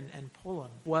Griffin and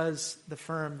Pullen was the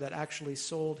firm that actually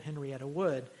sold Henrietta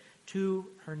Wood to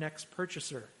her next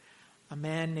purchaser, a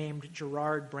man named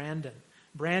Gerard Brandon.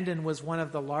 Brandon was one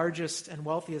of the largest and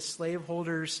wealthiest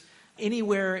slaveholders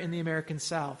anywhere in the American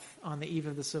South on the eve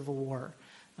of the Civil War.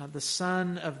 The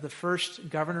son of the first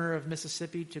governor of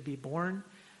Mississippi to be born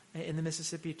in the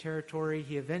Mississippi Territory.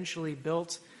 He eventually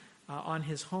built on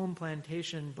his home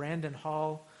plantation, Brandon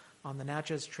Hall, on the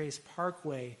Natchez Trace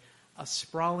Parkway, a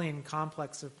sprawling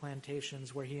complex of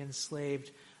plantations where he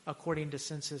enslaved, according to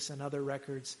census and other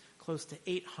records, close to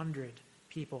 800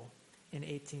 people in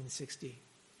 1860.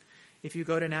 If you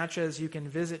go to Natchez, you can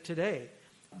visit today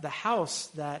the house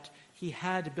that he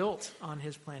had built on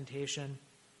his plantation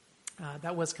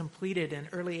that was completed in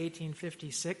early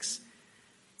 1856,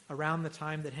 around the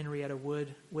time that Henrietta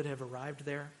Wood would have arrived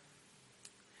there.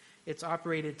 It's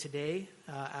operated today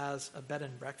as a bed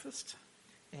and breakfast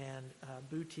and a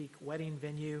boutique wedding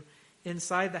venue.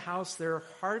 Inside the house, there are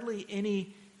hardly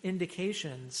any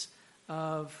indications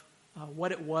of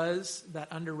what it was that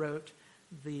underwrote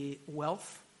the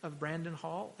wealth of Brandon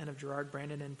Hall and of Gerard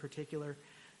Brandon in particular.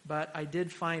 But I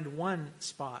did find one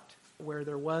spot where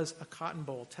there was a cotton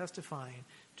bowl testifying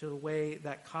to the way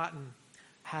that cotton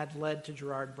had led to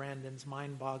Gerard Brandon's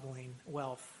mind-boggling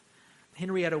wealth.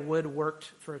 Henrietta Wood worked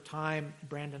for a time at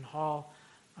Brandon Hall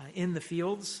in the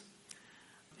fields,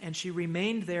 and she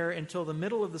remained there until the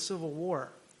middle of the Civil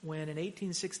War, when in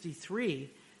 1863,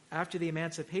 after the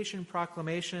Emancipation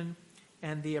Proclamation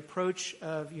and the approach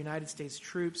of United States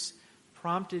troops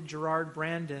prompted Gerard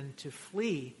Brandon to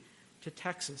flee to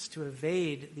Texas to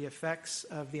evade the effects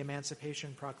of the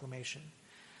Emancipation Proclamation.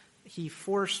 He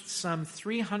forced some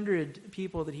 300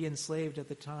 people that he enslaved at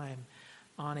the time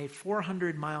on a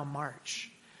 400-mile march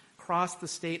across the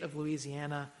state of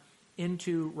Louisiana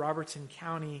into Robertson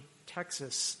County,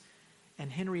 Texas,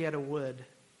 and Henrietta Wood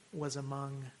was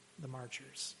among the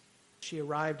marchers. She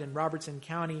arrived in Robertson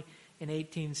County in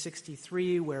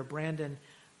 1863, where Brandon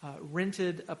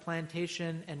rented a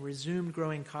plantation and resumed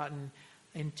growing cotton,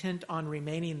 intent on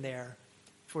remaining there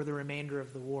for the remainder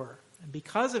of the war. And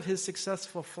because of his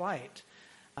successful flight,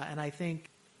 and I think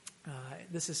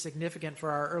this is significant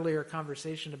for our earlier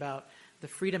conversation about the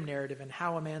freedom narrative and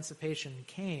how emancipation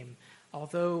came.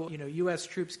 Although, U.S.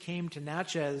 troops came to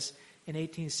Natchez in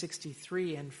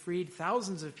 1863 and freed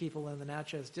thousands of people in the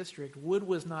Natchez district, Wood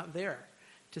was not there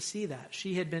to see that.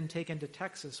 She had been taken to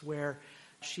Texas, where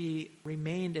she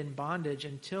remained in bondage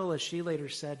until, as she later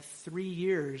said, 3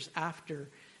 years after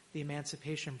the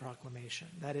Emancipation Proclamation.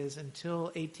 That is, until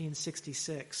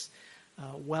 1866,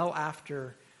 well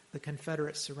after the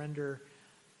Confederate surrender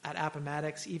at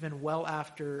Appomattox, even well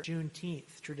after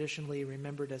Juneteenth, traditionally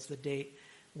remembered as the date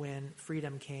when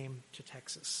freedom came to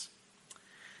Texas.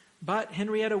 But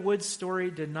Henrietta Wood's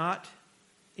story did not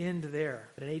end there.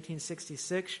 But in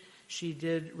 1866, she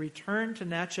did return to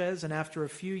Natchez, and after a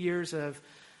few years of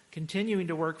continuing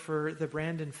to work for the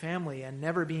Brandon family and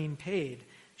never being paid,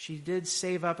 she did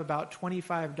save up about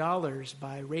 $25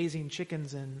 by raising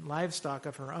chickens and livestock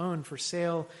of her own for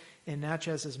sale in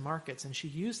Natchez's markets. And she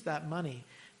used that money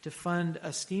to fund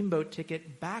a steamboat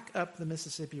ticket back up the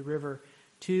Mississippi River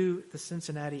to the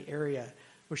Cincinnati area,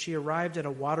 where she arrived at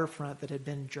a waterfront that had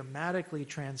been dramatically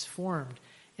transformed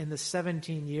in the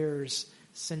 17 years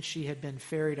since she had been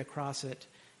ferried across it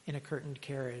in a curtained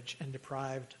carriage and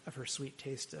deprived of her sweet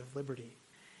taste of liberty.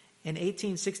 In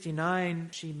 1869,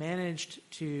 she managed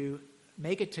to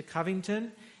make it to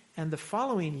Covington, and the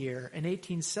following year, in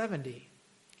 1870,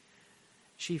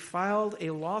 she filed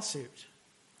a lawsuit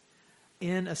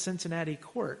in a Cincinnati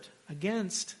court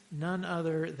against none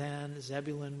other than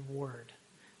Zebulon Ward,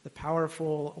 the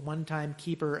powerful one-time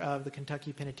keeper of the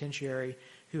Kentucky Penitentiary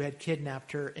who had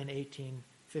kidnapped her in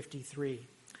 1853.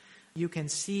 You can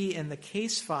see in the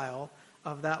case file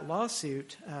of that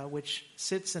lawsuit, which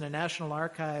sits in a National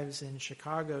Archives in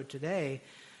Chicago today,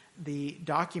 the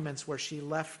documents where she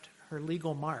left her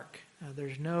legal mark.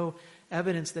 There's no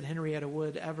evidence that Henrietta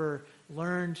Wood ever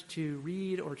learned to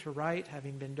read or to write,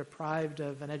 having been deprived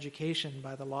of an education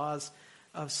by the laws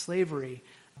of slavery,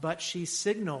 but she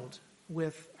signaled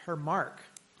with her mark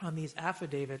on these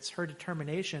affidavits her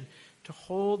determination to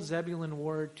hold Zebulon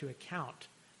Ward to account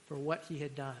for what he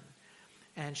had done.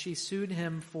 And she sued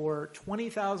him for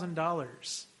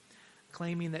 $20,000,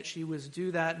 claiming that she was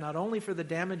due that not only for the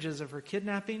damages of her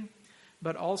kidnapping,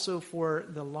 but also for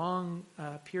the long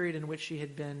period in which she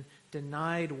had been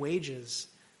denied wages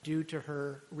due to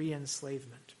her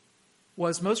re-enslavement. What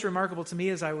was most remarkable to me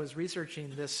as I was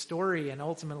researching this story, and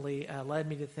ultimately led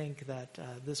me to think that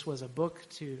this was a book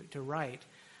to write,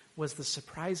 was the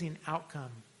surprising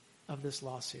outcome of this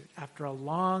lawsuit. After a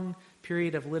long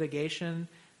period of litigation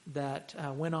that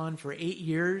went on for 8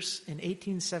 years, in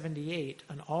 1878,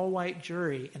 an all-white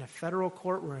jury in a federal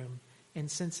courtroom in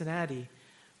Cincinnati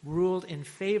ruled in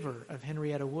favor of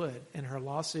Henrietta Wood in her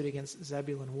lawsuit against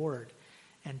Zebulon Ward.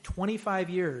 And 25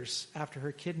 years after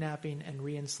her kidnapping and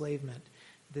re-enslavement,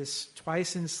 this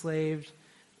twice enslaved,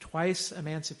 twice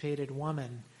emancipated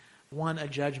woman won a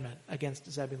judgment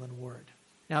against Zebulon Ward.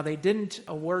 Now, they didn't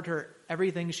award her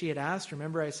everything she had asked.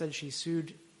 Remember, I said she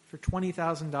sued for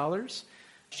 $20,000.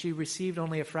 She received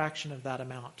only a fraction of that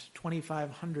amount,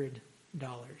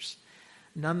 $2,500.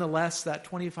 Nonetheless, that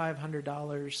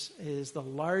 $2,500 is the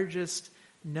largest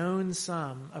known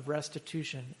sum of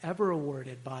restitution ever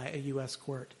awarded by a U.S.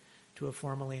 court to a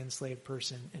formerly enslaved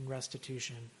person in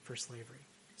restitution for slavery.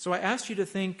 So I asked you to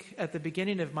think at the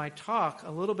beginning of my talk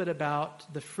a little bit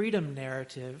about the freedom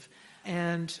narrative,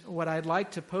 and what I'd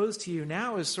like to pose to you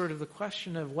now is sort of the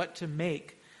question of what to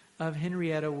make of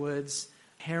Henrietta Wood's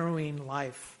harrowing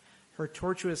life, her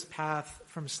tortuous path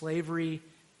from slavery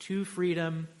to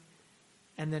freedom,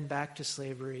 and then back to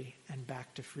slavery and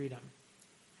back to freedom.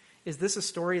 Is this a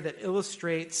story that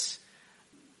illustrates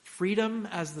freedom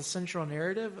as the central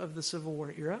narrative of the Civil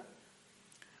War era?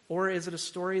 Or is it a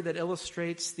story that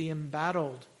illustrates the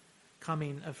embattled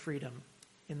coming of freedom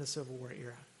in the Civil War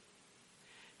era?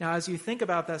 Now, as you think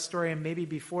about that story, and maybe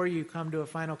before you come to a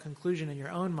final conclusion in your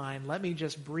own mind, let me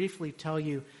just briefly tell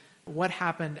you what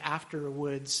happened after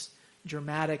Wood's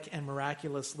dramatic and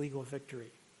miraculous legal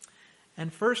victory.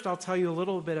 And first, I'll tell you a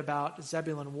little bit about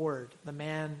Zebulon Ward, the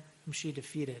man whom she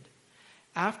defeated.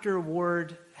 After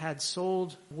Ward had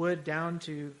sold Wood down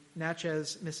to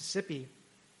Natchez, Mississippi,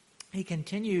 he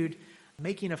continued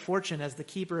making a fortune as the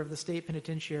keeper of the state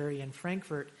penitentiary in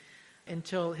Frankfort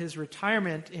until his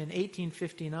retirement in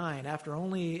 1859. After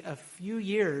only a few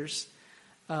years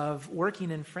of working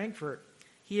in Frankfort,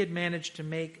 he had managed to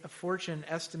make a fortune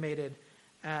estimated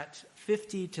at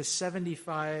 $50,000 to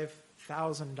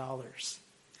 $75,000.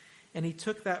 And he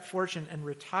took that fortune and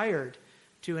retired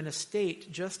to an estate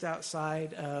just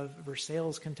outside of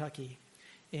Versailles, Kentucky,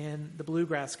 in the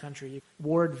bluegrass country,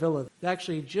 Ward Villa.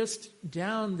 Actually, just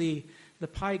down the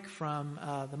pike from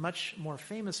the much more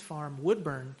famous farm,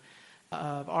 Woodburn,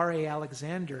 of R.A.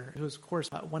 Alexander, who was, of course,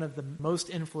 one of the most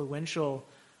influential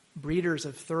breeders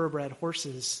of thoroughbred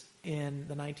horses in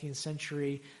the 19th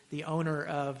century, the owner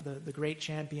of the great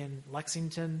champion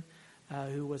Lexington,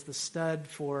 who was the stud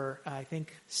for, I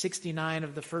think, 69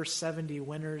 of the first 70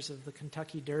 winners of the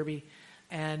Kentucky Derby.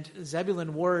 And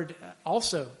Zebulon Ward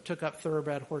also took up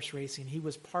thoroughbred horse racing. He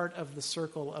was part of the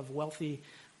circle of wealthy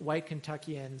white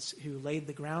Kentuckians who laid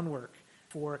the groundwork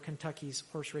for Kentucky's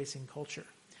horse racing culture.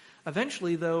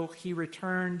 Eventually, though, he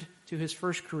returned to his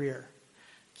first career,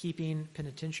 keeping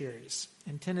penitentiaries.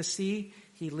 In Tennessee,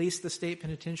 he leased the state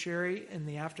penitentiary in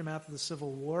the aftermath of the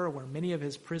Civil War, where many of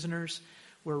his prisoners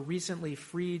were recently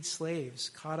freed slaves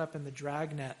caught up in the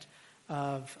dragnet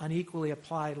of unequally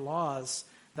applied laws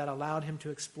that allowed him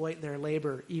to exploit their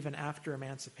labor even after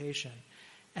emancipation.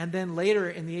 And then later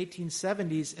in the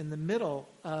 1870s, in the middle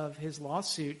of his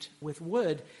lawsuit with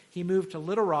Wood, he moved to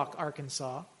Little Rock,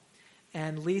 Arkansas,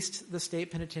 and leased the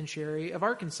state penitentiary of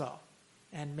Arkansas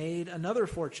and made another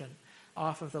fortune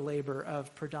off of the labor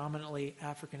of predominantly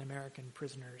African-American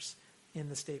prisoners in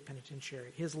the state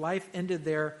penitentiary. His life ended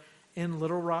there in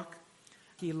Little Rock.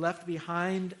 He left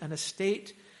behind an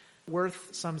estate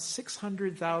worth some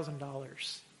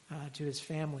 $600,000 to his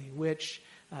family, which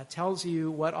tells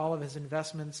you what all of his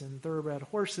investments in thoroughbred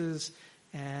horses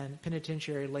and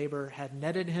penitentiary labor had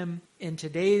netted him. In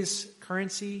today's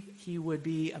currency, he would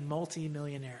be a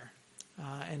multi-millionaire.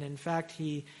 And in fact,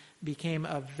 he became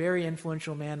a very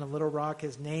influential man in Little Rock.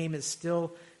 His name is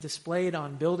still displayed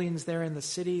on buildings there in the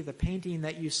city. The painting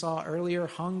that you saw earlier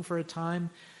hung for a time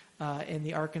in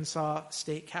the Arkansas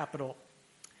state capitol.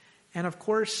 And of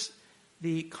course,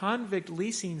 the convict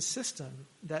leasing system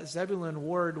that Zebulon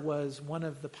Ward was one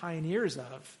of the pioneers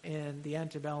of in the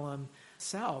antebellum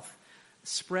South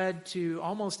spread to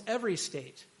almost every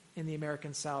state in the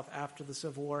American South after the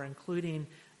Civil War, including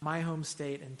my home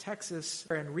state in Texas.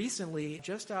 And recently,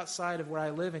 just outside of where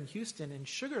I live in Houston, in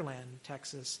Sugar Land,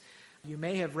 Texas, you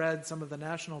may have read some of the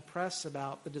national press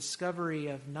about the discovery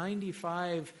of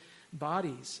 95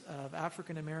 bodies of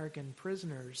African-American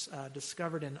prisoners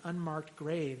discovered in unmarked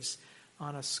graves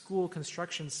on a school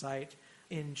construction site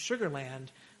in Sugar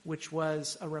Land, which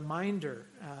was a reminder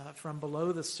from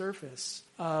below the surface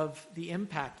of the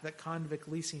impact that convict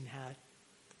leasing had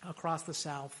across the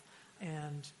South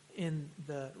and in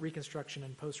the Reconstruction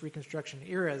and post-Reconstruction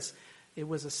eras. It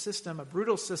was a system, a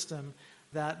brutal system,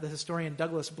 that the historian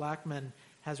Douglas Blackman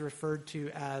has referred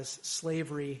to as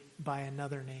slavery by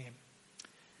another name.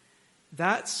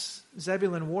 That's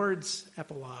Zebulon Ward's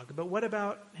epilogue. But what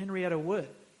about Henrietta Wood?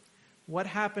 What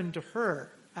happened to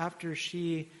her after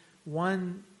she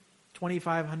won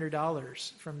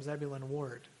 $2,500 from Zebulon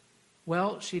Ward?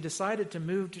 Well, she decided to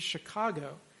move to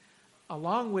Chicago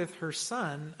along with her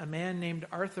son, a man named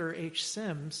Arthur H.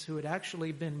 Sims, who had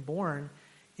actually been born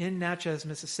in Natchez,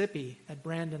 Mississippi at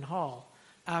Brandon Hall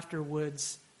after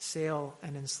Wood's sale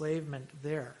and enslavement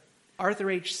there. Arthur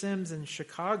H. Sims in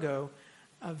Chicago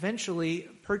eventually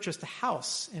purchased a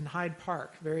house in Hyde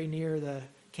Park, very near the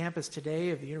campus today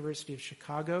of the University of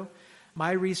Chicago.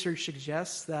 My research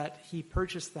suggests that he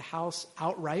purchased the house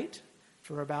outright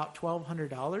for about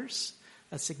 $1,200,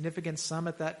 a significant sum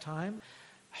at that time.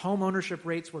 Home ownership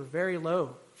rates were very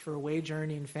low for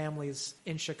wage-earning families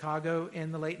in Chicago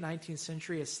in the late 19th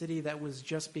century, a city that was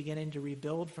just beginning to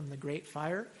rebuild from the Great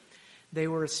Fire. They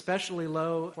were especially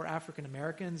low for African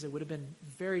Americans. It would have been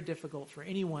very difficult for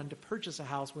anyone to purchase a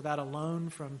house without a loan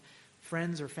from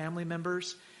friends or family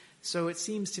members. So it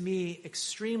seems to me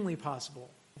extremely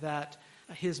possible that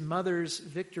his mother's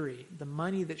victory, the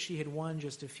money that she had won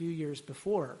just a few years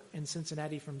before in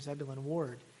Cincinnati from Zebulon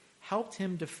Ward, helped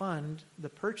him to fund the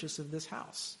purchase of this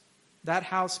house. That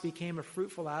house became a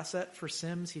fruitful asset for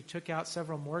Sims. He took out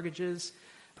several mortgages.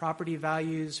 Property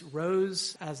values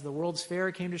rose as the World's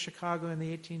Fair came to Chicago in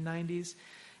the 1890s.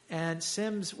 And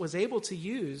Sims was able to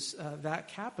use that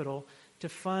capital to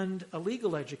fund a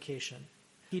legal education.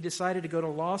 He decided to go to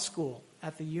law school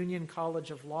at the Union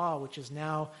College of Law, which is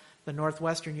now the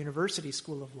Northwestern University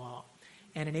School of Law.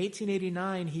 And in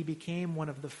 1889, he became one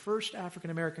of the first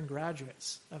African-American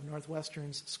graduates of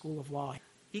Northwestern's School of Law.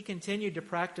 He continued to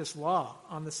practice law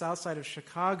on the south side of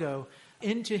Chicago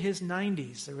into his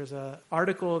 90s. There was an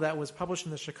article that was published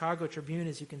in the Chicago Tribune,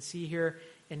 as you can see here,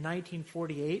 in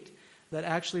 1948, that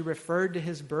actually referred to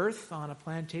his birth on a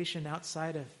plantation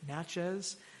outside of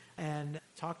Natchez and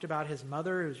talked about his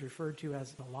mother, who was referred to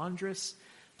as the laundress.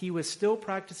 He was still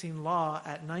practicing law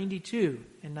at 92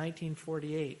 in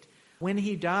 1948. When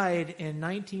he died in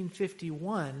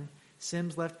 1951,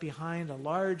 Sims left behind a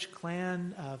large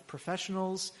clan of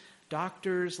professionals,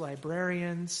 doctors,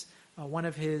 librarians. One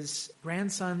of his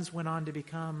grandsons went on to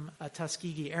become a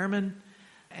Tuskegee Airman,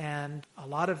 and a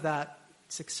lot of that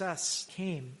success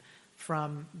came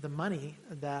from the money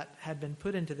that had been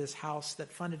put into this house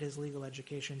that funded his legal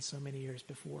education so many years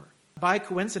before. By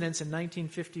coincidence, in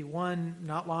 1951,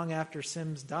 not long after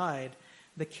Sims died,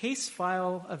 the case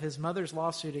file of his mother's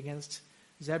lawsuit against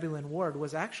Zebulon Ward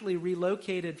was actually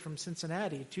relocated from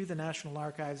Cincinnati to the National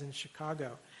Archives in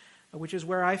Chicago, which is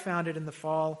where I found it in the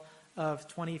fall of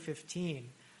 2015.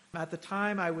 At the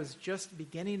time, I was just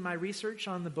beginning my research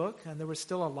on the book, and there was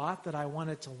still a lot that I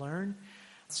wanted to learn.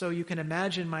 So you can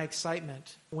imagine my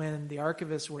excitement when the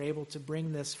archivists were able to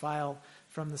bring this file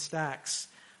from the stacks.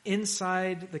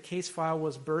 Inside, the case file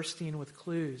was bursting with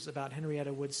clues about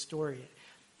Henrietta Wood's story.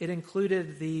 It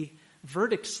included the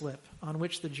verdict slip on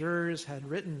which the jurors had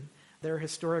written their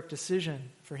historic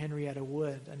decision for Henrietta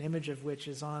Wood, an image of which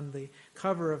is on the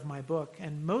cover of my book.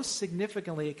 And most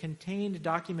significantly, it contained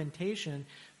documentation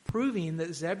proving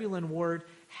that Zebulon Ward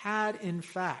had, in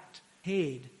fact,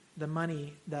 paid the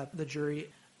money that the jury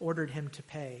ordered him to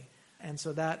pay. And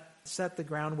so that set the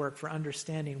groundwork for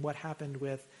understanding what happened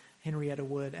with Henrietta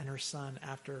Wood and her son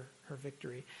after her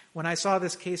victory. When I saw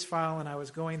this case file and I was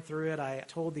going through it, I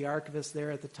told the archivist there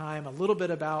at the time a little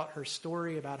bit about her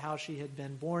story, about how she had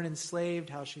been born enslaved,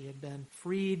 how she had been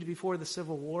freed before the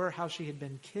Civil War, how she had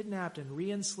been kidnapped and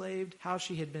re-enslaved, how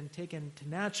she had been taken to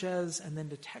Natchez and then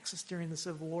to Texas during the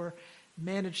Civil War,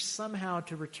 managed somehow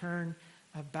to return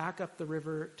back up the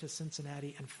river to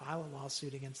Cincinnati and file a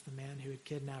lawsuit against the man who had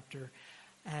kidnapped her.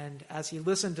 And as he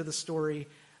listened to the story,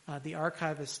 the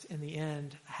archivist in the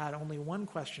end had only one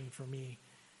question for me.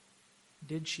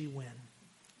 Did she win?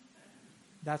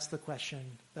 That's the question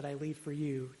that I leave for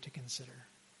you to consider.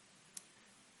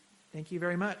 Thank you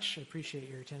very much. I appreciate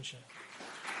your attention.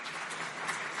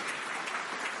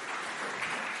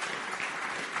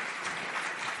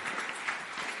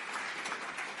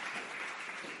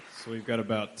 So we've got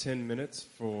about 10 minutes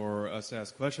for us to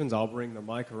ask questions. I'll bring the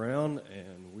mic around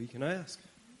and we can ask.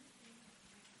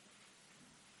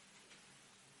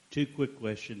 Two quick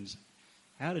questions.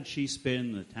 How did she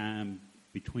spend the time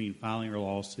between filing her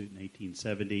lawsuit in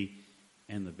 1870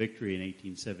 and the victory in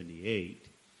 1878?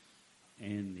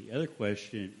 And the other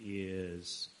question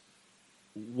is,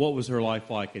 what was her life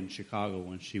like in Chicago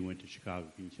when she went to Chicago?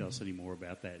 Can you tell us any more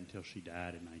about that until she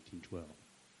died in 1912?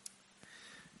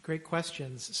 Great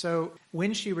questions. So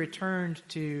when she returned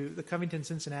to the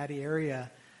Covington-Cincinnati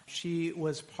area, she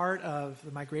was part of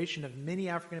the migration of many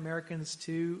African Americans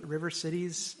to river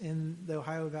cities in the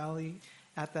Ohio Valley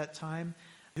at that time,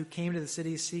 who came to the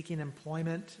city seeking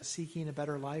employment, seeking a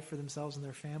better life for themselves and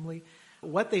their family.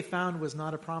 What they found was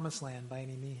not a promised land by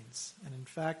any means. And in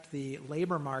fact, the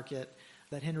labor market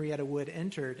that Henrietta Wood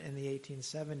entered in the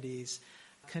 1870s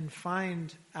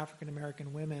confined African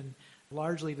American women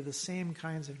largely to the same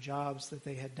kinds of jobs that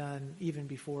they had done even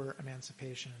before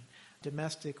emancipation.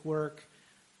 Domestic work,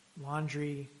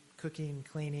 laundry, cooking,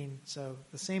 cleaning. So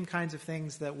the same kinds of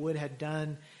things that Wood had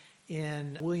done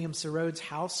in William Surraud's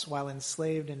house while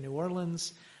enslaved in New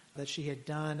Orleans. that she had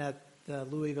done at the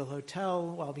Louisville Hotel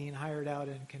while being hired out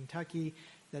in Kentucky,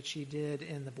 that she did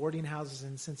in the boarding houses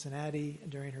in Cincinnati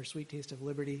during her Sweet Taste of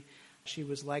Liberty. She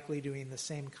was likely doing the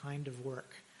same kind of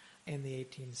work in the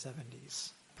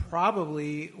 1870s.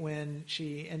 Probably when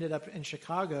she ended up in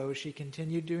Chicago, she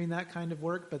continued doing that kind of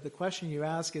work, but the question you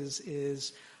ask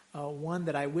is one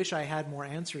that I wish I had more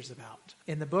answers about.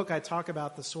 In the book, I talk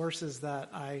about the sources that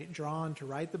I draw on to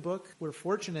write the book. We're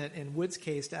fortunate in Wood's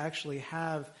case to actually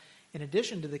have, in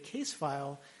addition to the case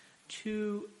file,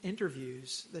 2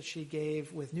 interviews that she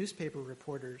gave with newspaper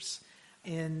reporters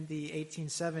in the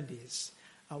 1870s.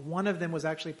 One of them was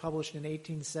actually published in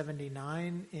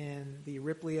 1879 in the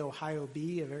Ripley, Ohio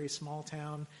Bee, a very small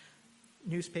town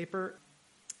newspaper.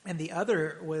 And the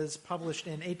other was published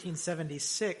in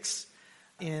 1876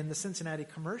 in the Cincinnati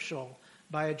Commercial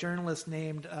by a journalist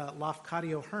named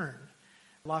Lafcadio Hearn.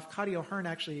 Lafcadio Hearn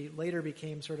actually later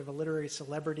became sort of a literary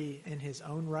celebrity in his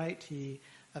own right. He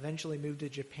eventually moved to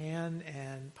Japan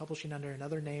and publishing under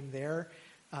another name there.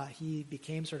 He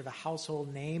became sort of a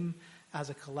household name as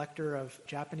a collector of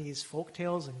Japanese folk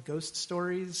tales and ghost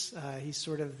stories. He's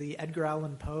sort of the Edgar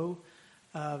Allan Poe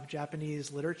of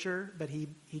Japanese literature, but he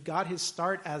got his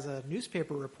start as a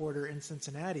newspaper reporter in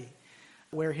Cincinnati,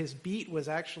 where his beat was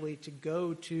actually to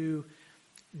go to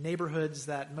neighborhoods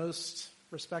that most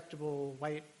respectable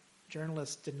white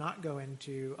journalists did not go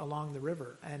into along the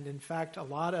river. And in fact, a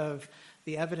lot of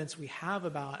the evidence we have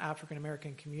about African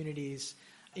American communities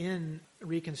in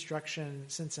Reconstruction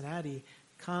Cincinnati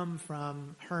come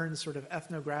from Hearn's sort of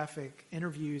ethnographic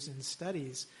interviews and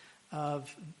studies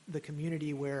of the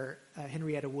community where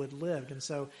Henrietta Wood lived. And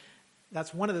so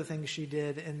that's one of the things she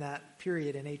did in that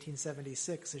period in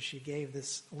 1876, is she gave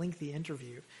this lengthy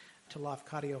interview to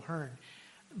Lafcadio Hearn.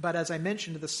 But as I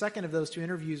mentioned, the second of those 2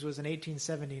 interviews was in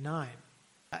 1879.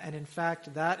 And in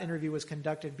fact, that interview was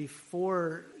conducted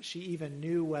before she even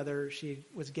knew whether she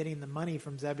was getting the money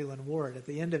from Zebulon Ward. At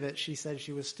the end of it, she said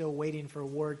she was still waiting for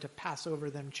Ward to pass over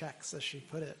them checks, as she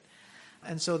put it.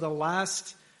 And so the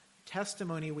last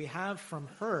testimony we have from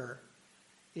her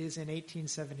is in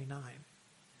 1879.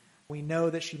 We know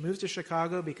that she moves to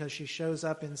Chicago because she shows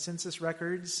up in census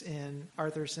records in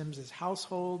Arthur Sims's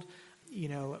household,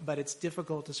 but it's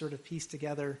difficult to sort of piece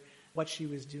together what she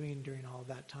was doing during all of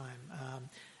that time.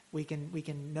 We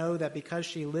can know that because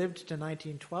she lived to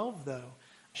 1912, though,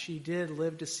 she did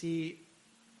live to see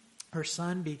her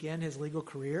son begin his legal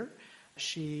career.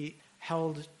 She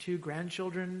held 2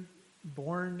 grandchildren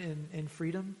born in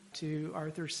freedom to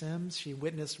Arthur Sims. She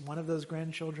witnessed one of those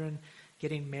grandchildren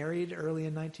getting married early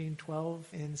in 1912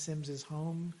 in Sims's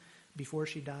home before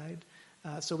she died.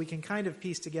 So we can kind of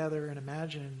piece together and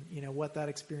imagine, what that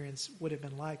experience would have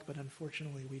been like, but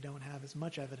unfortunately we don't have as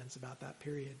much evidence about that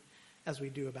period as we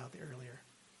do about the earlier.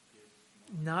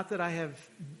 Not that I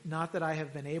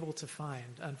have been able to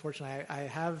find, unfortunately. I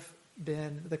have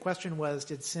been, the question was,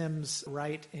 did Sims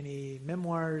write any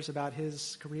memoirs about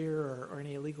his career or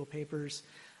any legal papers?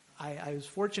 I was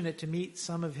fortunate to meet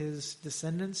some of his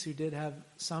descendants who did have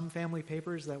some family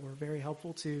papers that were very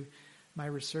helpful to my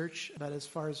research, but as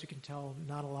far as you can tell,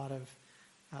 not a lot of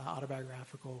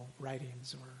autobiographical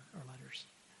writings or letters.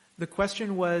 The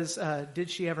question was, did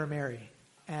she ever marry?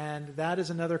 And that is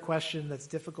another question that's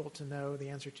difficult to know the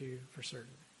answer to for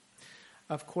certain.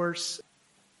 Of course,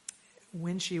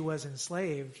 when she was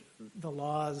enslaved, the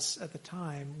laws at the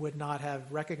time would not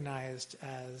have recognized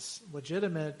as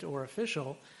legitimate or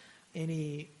official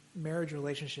any marriage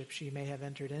relationship she may have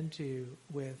entered into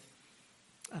with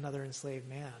another enslaved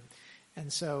man.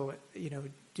 And so,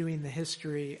 doing the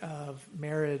history of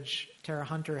marriage, Tara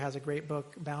Hunter has a great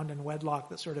book, Bound in Wedlock,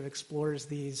 that sort of explores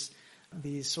these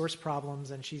source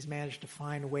problems, and she's managed to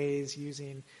find ways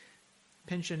using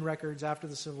pension records after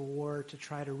the Civil War to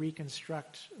try to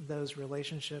reconstruct those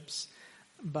relationships.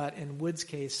 But in Wood's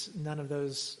case, none of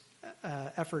those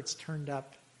efforts turned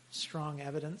up strong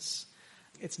evidence.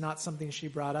 It's not something she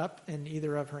brought up in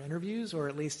either of her interviews, or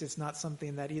at least it's not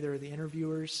something that either of the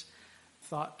interviewers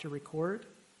thought to record.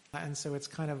 And so it's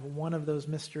kind of one of those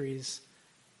mysteries,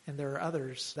 and there are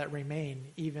others that remain,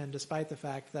 even despite the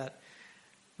fact that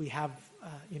we have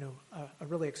a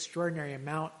really extraordinary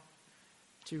amount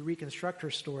to reconstruct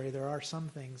her story. There are some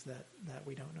things that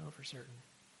we don't know for certain.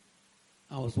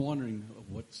 I was wondering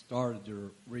what started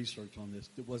your research on this.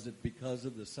 Was it because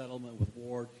of the settlement with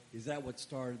Ward? Is that what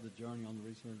started the journey on the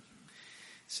research?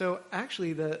 So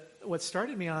actually, what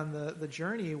started me on the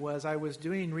journey was I was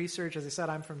doing research. As I said,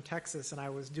 I'm from Texas, and I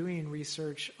was doing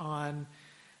research on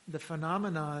the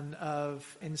phenomenon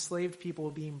of enslaved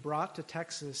people being brought to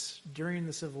Texas during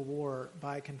the Civil War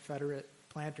by Confederate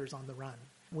planters on the run.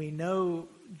 We know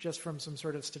just from some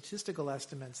sort of statistical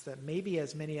estimates that maybe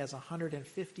as many as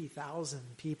 150,000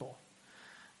 people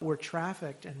were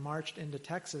trafficked and marched into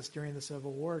Texas during the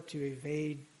Civil War to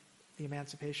evade the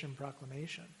Emancipation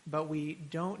Proclamation. But we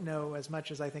don't know as much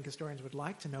as I think historians would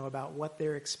like to know about what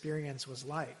their experience was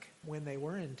like when they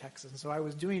were in Texas. And so I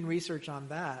was doing research on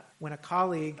that when a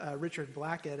colleague, Richard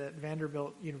Blackett at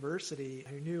Vanderbilt University,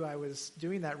 who knew I was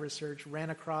doing that research, ran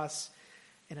across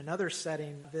in another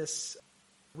setting this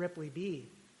Ripley B.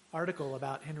 article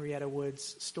about Henrietta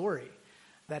Wood's story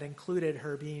that included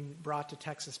her being brought to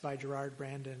Texas by Gerard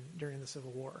Brandon during the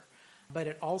Civil War. But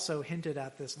it also hinted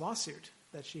at this lawsuit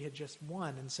that she had just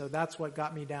won. And so that's what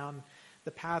got me down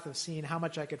the path of seeing how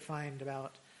much I could find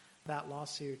about that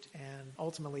lawsuit. And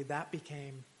ultimately that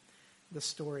became the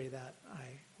story that I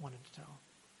wanted to tell.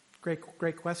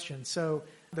 Great question. So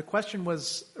the question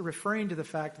was referring to the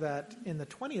fact that in the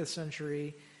 20th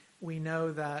century, we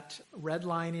know that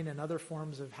redlining and other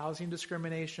forms of housing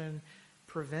discrimination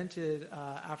prevented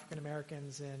African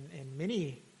Americans in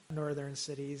many northern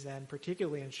cities, and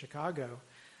particularly in Chicago,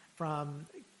 from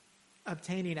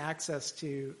obtaining access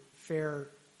to fair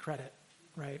credit,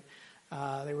 right?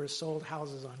 They were sold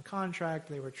houses on contract.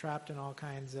 They were trapped in all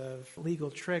kinds of legal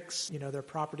tricks. Their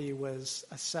property was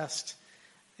assessed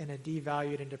in a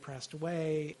devalued and depressed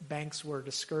way. Banks were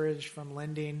discouraged from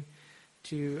lending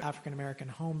to African American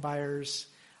home buyers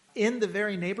in the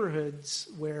very neighborhoods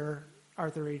where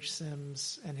Arthur H.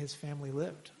 Sims and his family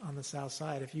lived on the South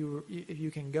Side. If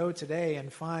you can go today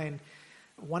and find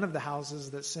one of the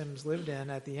houses that Sims lived in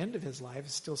at the end of his life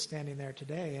is still standing there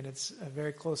today, and it's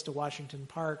very close to Washington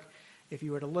Park. If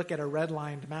you were to look at a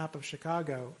redlined map of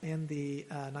Chicago in the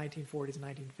 1940s and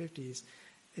 1950s,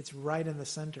 it's right in the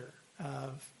center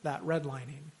of that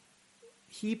redlining.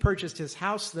 He purchased his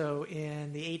house, though,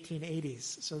 in the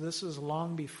 1880s, so this was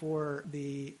long before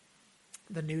the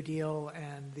New Deal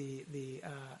and the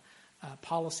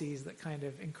policies that kind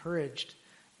of encouraged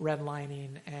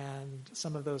redlining and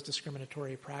some of those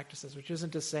discriminatory practices, which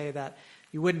isn't to say that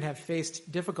you wouldn't have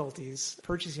faced difficulties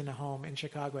purchasing a home in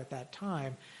Chicago at that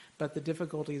time, but the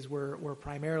difficulties were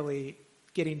primarily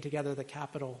getting together the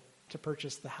capital to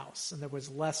purchase the house, and there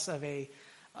was less of a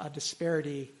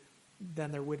disparity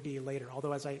than there would be later.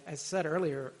 Although, as I said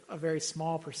earlier, a very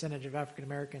small percentage of African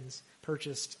Americans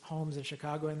purchased homes in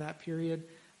Chicago in that period,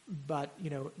 but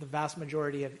the vast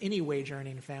majority of any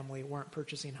wage-earning family weren't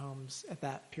purchasing homes at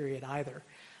that period either.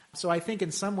 So I think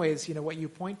in some ways, what you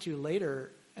point to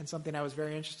later, and something I was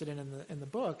very interested in the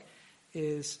book,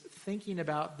 is thinking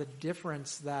about the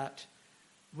difference that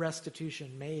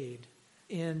restitution made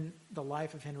in the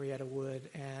life of Henrietta Wood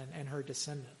and her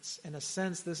descendants. In a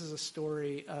sense, this is a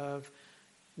story of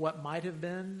what might have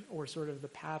been, or sort of the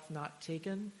path not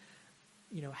taken,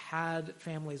 had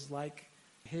families like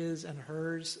his and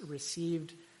hers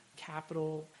received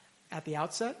capital at the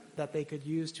outset that they could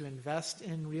use to invest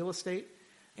in real estate,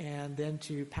 and then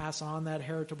to pass on that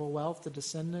heritable wealth to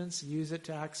descendants, use it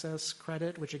to access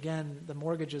credit, which again, the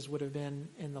mortgages would have been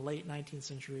in the late 19th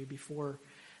century before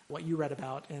what you read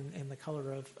about in The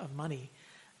Color of Money.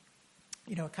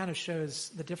 It kind of shows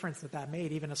the difference that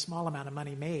made, even a small amount of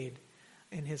money made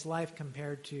in his life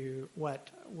compared to what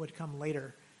would come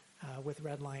later with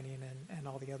redlining and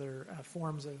all the other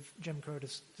forms of Jim Crow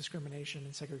discrimination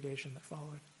and segregation that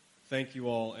followed. Thank you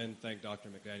all, and thank Dr.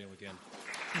 McDaniel again.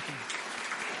 Thank you.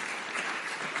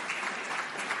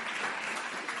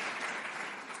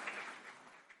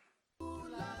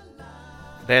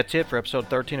 That's it for episode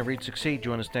 13 of Read and Succeed.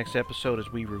 Join us next episode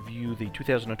as we review the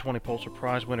 2020 Pulitzer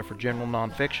Prize winner for general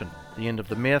nonfiction, The End of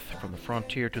the Myth, From the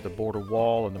Frontier to the Border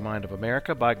Wall and the Mind of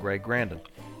America by Greg Grandin.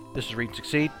 This is Read and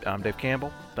Succeed. I'm Dave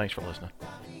Campbell. Thanks for listening.